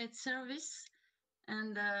to operate service,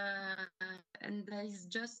 and there is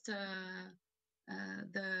just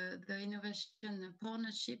the innovation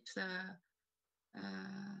partnerships.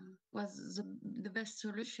 Was the best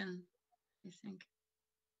solution, I think.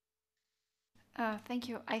 Thank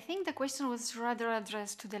you. I think the question was rather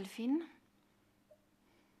addressed to Delphine.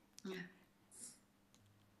 Yeah.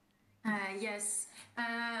 Yes,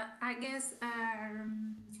 I guess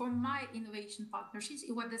for my innovation partnerships,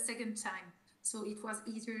 it was the second time. So it was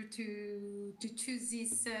easier to choose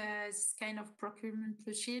this kind of procurement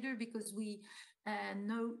procedure because we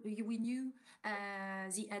knew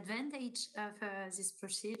the advantage of this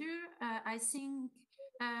procedure. I think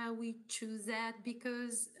we choose that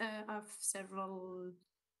because of several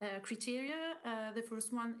criteria. The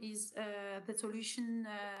first one is the solution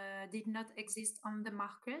did not exist on the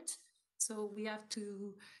market. So we have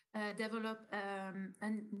to develop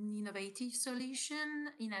an innovative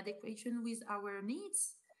solution in adequation with our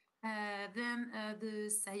needs. Then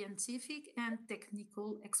the scientific and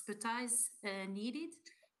technical expertise needed.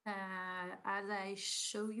 As I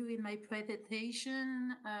show you in my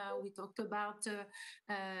presentation, we talked about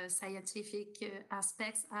scientific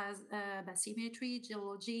aspects as bathymetry,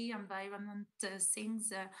 geology, environment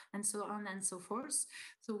things, and so on and so forth.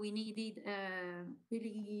 So we needed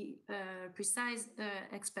really precise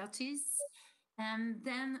expertise. And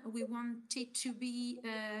then we wanted to be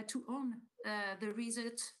to own the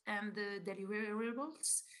result and the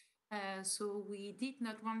deliverables. So we did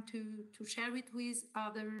not want to share it with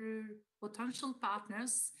other potential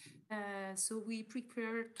partners. So we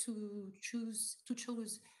prepared to choose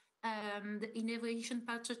the innovation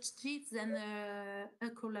partnership than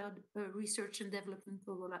a research and development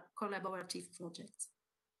collaborative project.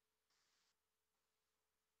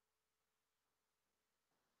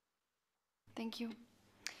 Thank you.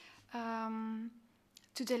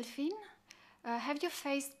 To Delphine, have you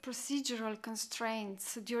faced procedural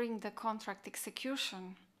constraints during the contract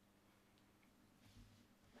execution?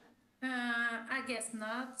 I guess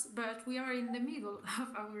not, but we are in the middle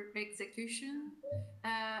of our execution.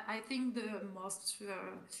 I think the most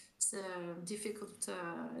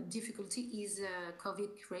difficulty is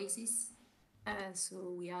COVID crisis.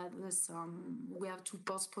 So we have to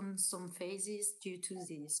postpone some phases due to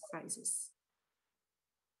this crisis.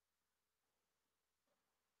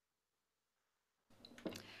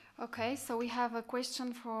 Okay, so we have a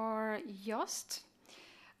question for Joost.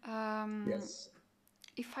 Yes.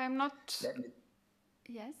 If I'm not...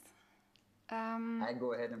 Yes? I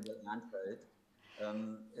go ahead and will answer it.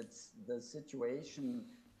 It's the situation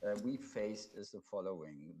we faced is the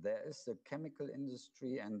following. There is the chemical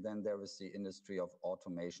industry, and then there is the industry of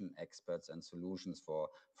automation experts and solutions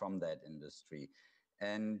from that industry.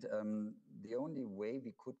 And the only way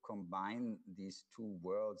we could combine these two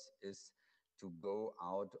worlds is to go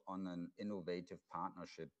out on an innovative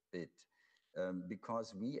partnership bid.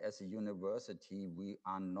 Because we as a university, we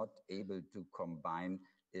are not able to combine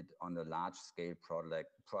it on a large-scale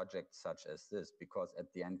project such as this, because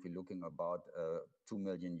at the end we're looking about 2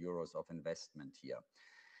 million euros of investment here.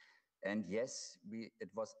 And yes, it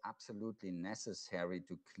was absolutely necessary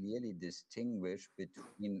to clearly distinguish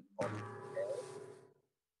between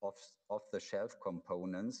off-the-shelf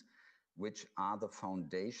components, which are the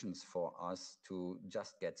foundations for us to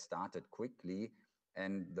just get started quickly,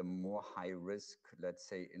 and the more high risk, let's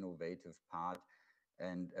say, innovative part.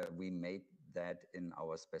 And we made that in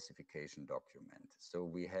our specification document. So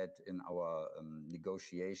we had in our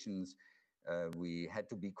negotiations, we had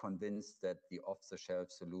to be convinced that the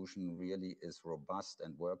off-the-shelf solution really is robust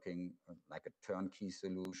and working like a turnkey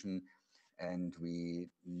solution. And we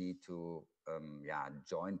need to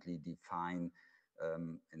jointly define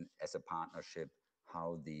as a partnership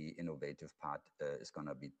how the innovative part is going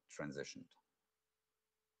to be transitioned.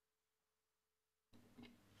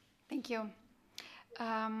 Thank you.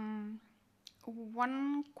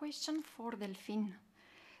 One question for Delphine.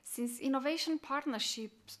 Since innovation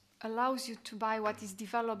partnerships allows you to buy what is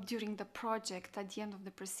developed during the project at the end of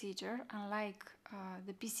the procedure, unlike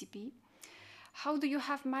the PCP, how do you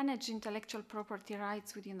have managed intellectual property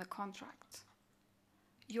rights within the contract?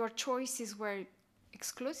 Your choices were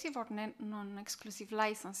exclusive or non-exclusive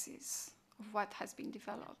licenses of what has been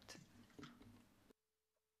developed?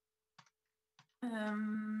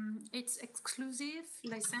 It's exclusive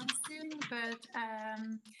licensing, but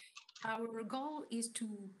our goal is to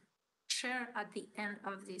share at the end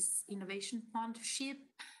of this innovation partnership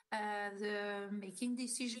the making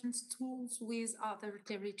decisions tools with other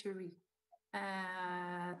territory.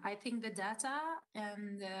 I think the data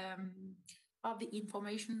and all the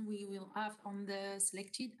information we will have on the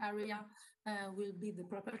selected area will be the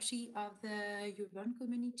property of the urban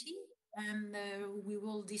community, and we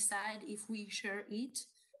will decide if we share it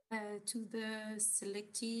to the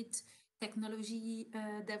selected technology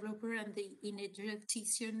developer and the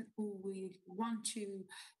energetician who will want to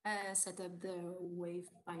set up the wave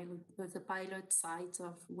pilot, the pilot site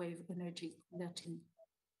of wave energy converting.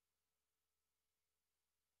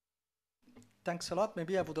 Thanks a lot.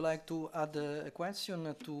 Maybe I would like to add a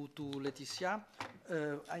question to Laetitia.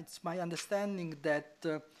 It's my understanding that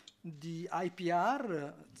the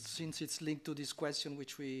IPR, since it's linked to this question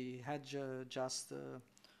which we had just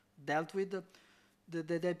dealt with, the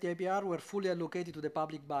IPR were fully allocated to the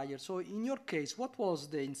public buyer. So in your case, what was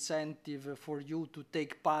the incentive for you to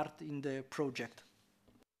take part in the project?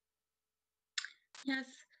 Yes.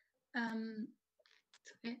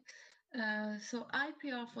 Okay. So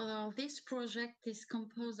IPR for this project is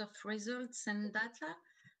composed of results and data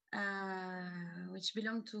which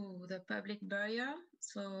belong to the public buyer,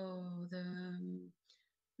 so the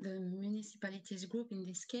municipalities group in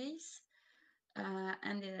this case.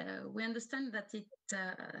 And we understand that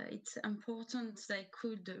it's important they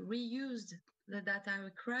could reuse the data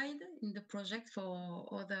required in the project for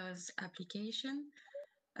others' application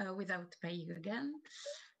without paying again.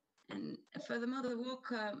 And furthermore, the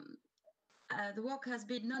work has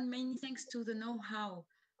been done mainly thanks to the know-how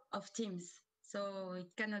of teams, so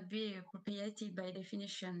it cannot be appropriated by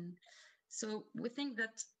definition. So we think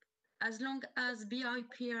that as long as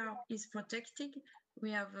BIPR is protected,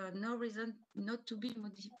 we have no reason not to be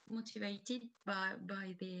motivated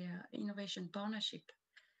by the innovation partnership.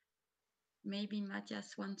 Maybe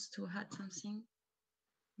Matthias wants to add something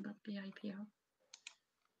about BIPR.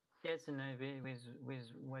 Yes, and I agree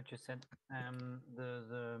with what you said.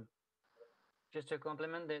 Just to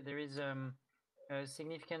complement, there is a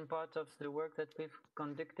significant part of the work that we've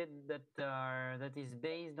conducted that is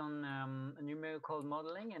based on numerical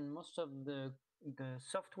modeling, and most of the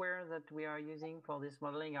software that we are using for this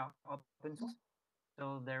modeling are open source.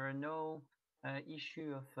 So there are no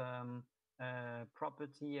issue of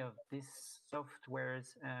property of these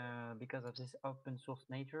softwares because of this open source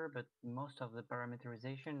nature, but most of the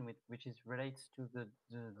parameterization which is relates to the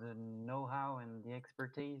know-how and the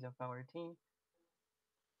expertise of our team.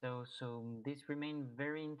 So this remains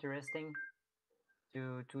very interesting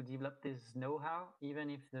to develop this know-how, even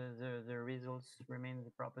if the results remain the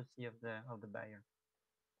property of the buyer.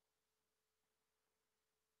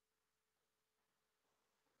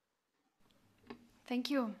 Thank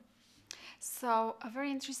you. So a very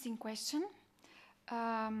interesting question.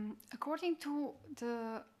 According to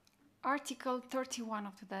the Article 31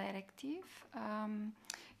 of the directive,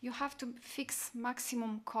 you have to fix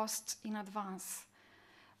maximum cost in advance.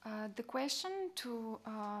 The question to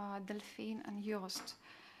Delphine and Joost,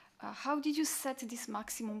 how did you set this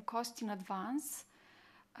maximum cost in advance,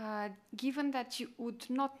 given that you would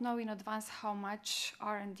not know in advance how much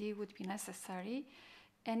R&D would be necessary,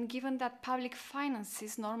 and given that public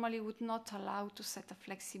finances normally would not allow to set a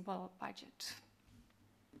flexible budget?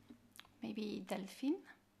 Maybe Delphine?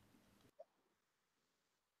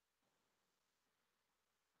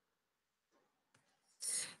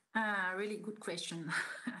 Really good question.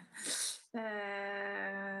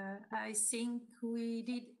 I think we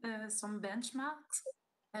did some benchmarks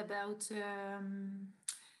about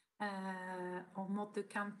almost the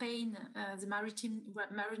campaign, the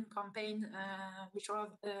marine campaign, which are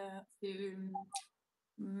the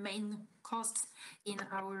main costs in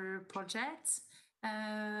our projects.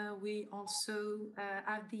 We also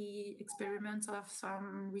have the experiment of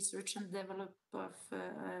some research and development of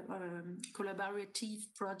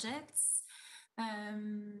collaborative projects.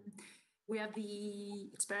 We have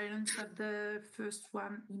the experience of the first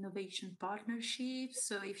one, innovation partnership.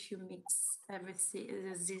 So if you mix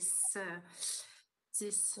everything,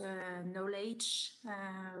 this knowledge,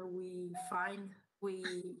 we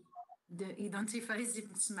identify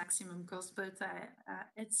its maximum cost, but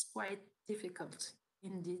it's quite difficult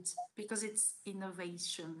indeed because it's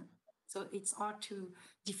innovation. So it's hard to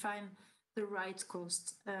define the right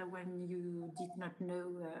cost when you did not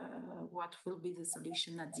know what will be the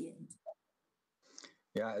solution at the end.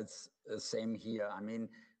 Yeah, it's the same here. I mean,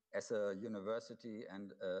 as a university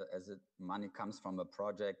and as money comes from a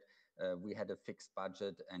project, we had a fixed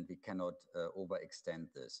budget and we cannot overextend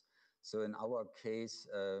this. So in our case,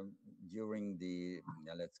 during the,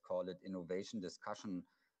 let's call it innovation discussion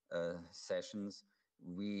sessions,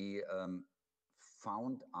 we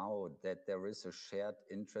found out that there is a shared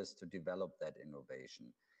interest to develop that innovation.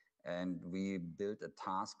 And we built a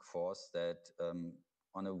task force that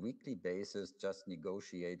on a weekly basis just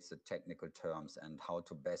negotiates the technical terms and how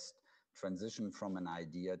to best transition from an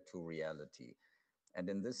idea to reality. And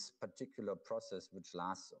in this particular process, which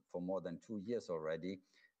lasts for more than 2 years already,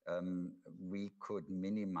 we could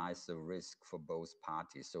minimize the risk for both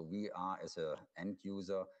parties. So we are, as an end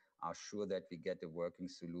user, are sure that we get a working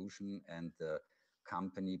solution, and the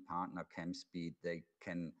company partner ChemSpeed, they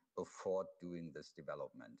can afford doing this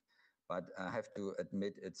development. But I have to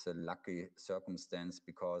admit it's a lucky circumstance,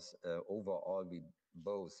 because overall we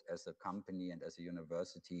both, as a company and as a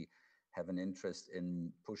university, have an interest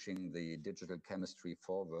in pushing the digital chemistry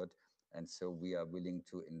forward. And so we are willing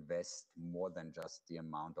to invest more than just the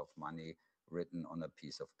amount of money written on a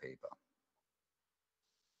piece of paper.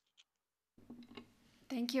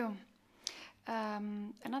 Thank you.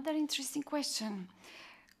 Another interesting question.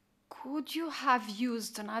 Could you have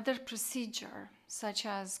used another procedure, such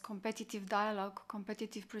as competitive dialogue,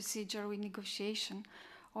 competitive procedure with negotiation,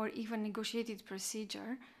 or even negotiated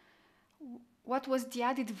procedure? What was the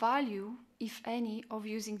added value, if any, of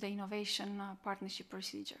using the innovation partnership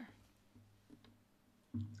procedure?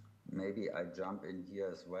 Maybe I jump in here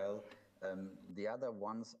as well. The other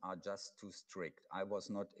ones are just too strict. I was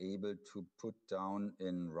not able to put down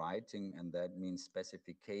in writing, and that means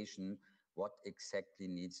specification, what exactly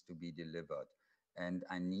needs to be delivered. And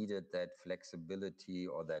I needed that flexibility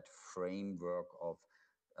or that framework of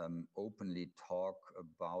openly talk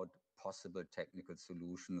about possible technical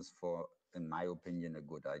solutions for, in my opinion, a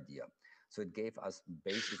good idea. So it gave us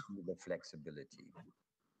basically the flexibility.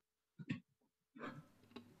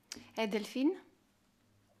 Delphine?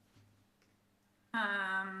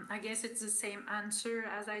 I guess it's the same answer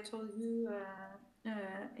as I told you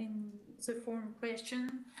in the form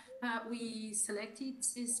question. We selected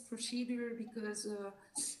this procedure because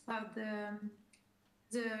of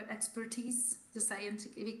the expertise, the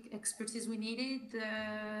scientific expertise we needed,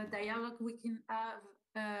 the dialogue we can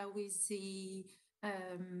have with the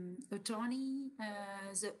attorney,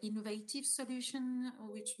 the innovative solution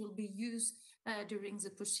which will be used during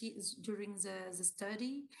the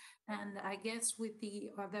study, and I guess with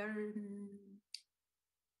the other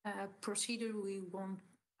procedure we won't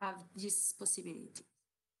have this possibility.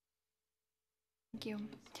 Thank you.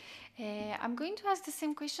 I'm going to ask the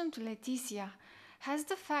same question to Laetitia. Has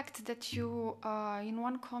the fact that you, in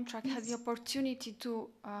one contract, had the opportunity to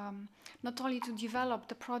not only to develop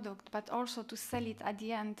the product but also to sell it at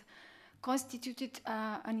the end, constituted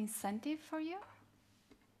an incentive for you?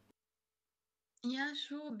 Yeah,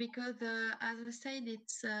 sure. Because as I said,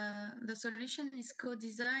 it's the solution is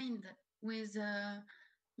co-designed with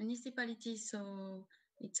municipalities, so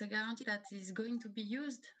it's a guarantee that it's going to be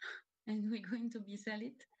used, and we're going to be sell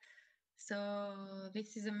it. So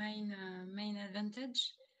this is the main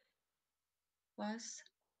advantage for us.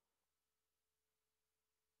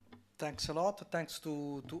 Thanks a lot. Thanks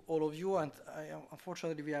to all of you. And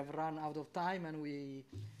unfortunately, we have run out of time, and we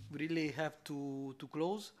really have to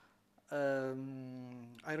close.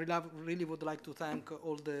 I really would like to thank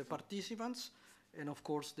all the participants and, of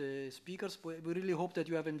course, the speakers. We really hope that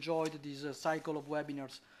you have enjoyed this cycle of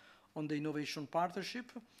webinars on the Innovation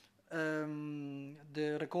Partnership.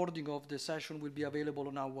 The recording of the session will be available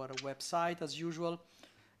on our website as usual,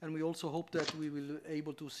 and we also hope that we will be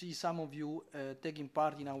able to see some of you taking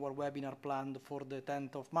part in our webinar planned for the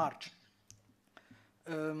 10th of March.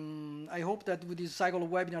 I hope that with this cycle of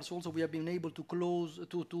webinars also we have been able to close,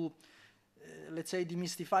 let's say,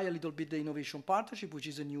 demystify a little bit the Innovation Partnership, which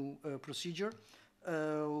is a new procedure,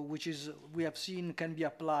 which is, we have seen, can be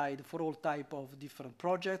applied for all type of different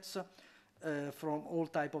projects, from all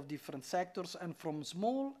type of different sectors, and from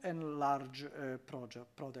small and large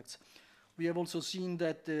projects. We have also seen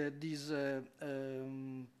that these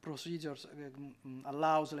procedures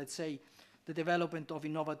allows, let's say, the development of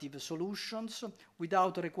innovative solutions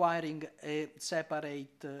without requiring a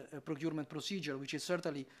separate procurement procedure, which is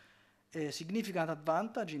certainly a significant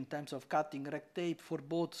advantage in terms of cutting red tape for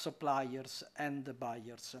both suppliers and the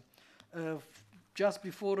buyers. Just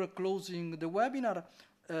before closing the webinar,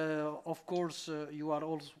 of course, you are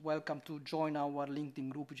also welcome to join our LinkedIn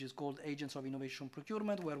group, which is called Agents of Innovation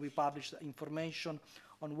Procurement, where we publish information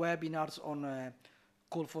on webinars, on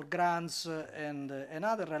call for grants, and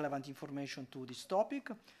other relevant information to this topic.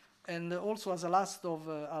 And also as a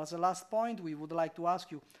last point, we would like to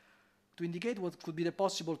ask you to indicate what could be the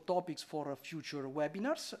possible topics for future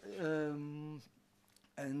webinars.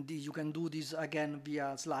 And you can do this again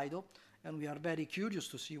via Slido. And we are very curious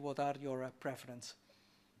to see what are your preferences.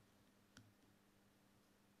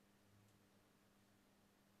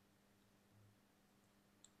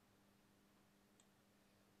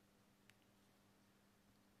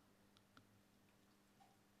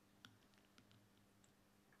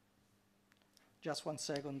 Just 1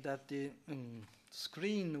 second that the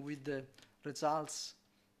screen with the results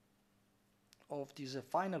of this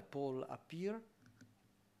final poll appear.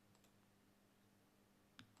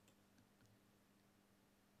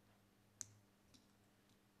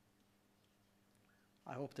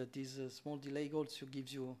 I hope that this small delay also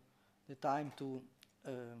gives you the time to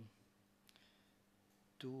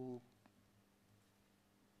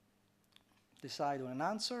decide on an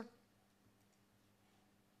answer.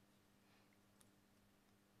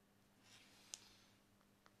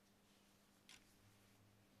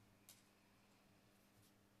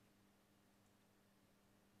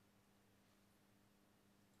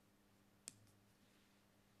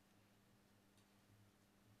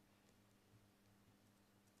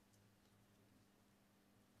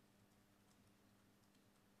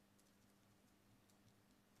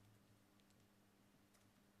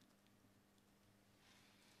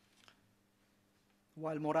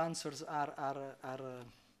 While more answers are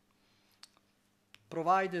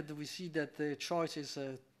provided, we see that the choices,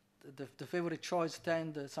 the favorite choice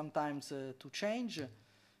tend sometimes to change.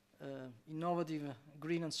 Innovative,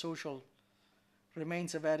 green and social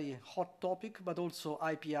remains a very hot topic, but also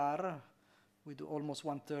IPR with almost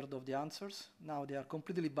 1/3 of the answers. Now they are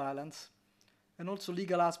completely balanced. And also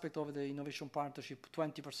legal aspect of the innovation partnership,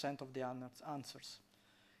 20% of the answers.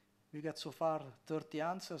 We got so far 30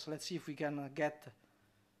 answers. Let's see if we can get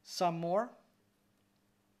some more.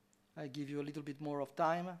 I give you a little bit more of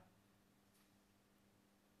time.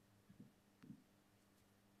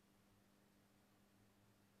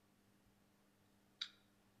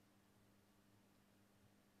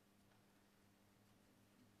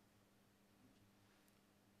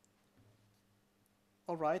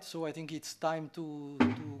 All right, so I think it's time to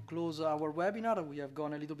close our webinar. We have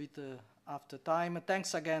gone a little bit after time.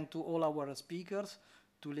 Thanks again to all our speakers,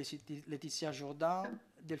 to Laetitia Jourdan,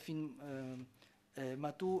 Delphine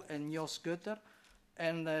Matou, and Jos Götter.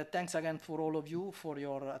 And thanks again for all of you for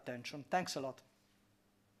your attention. Thanks a lot.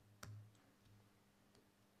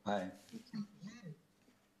 Bye.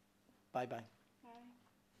 Bye-bye.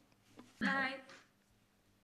 Bye.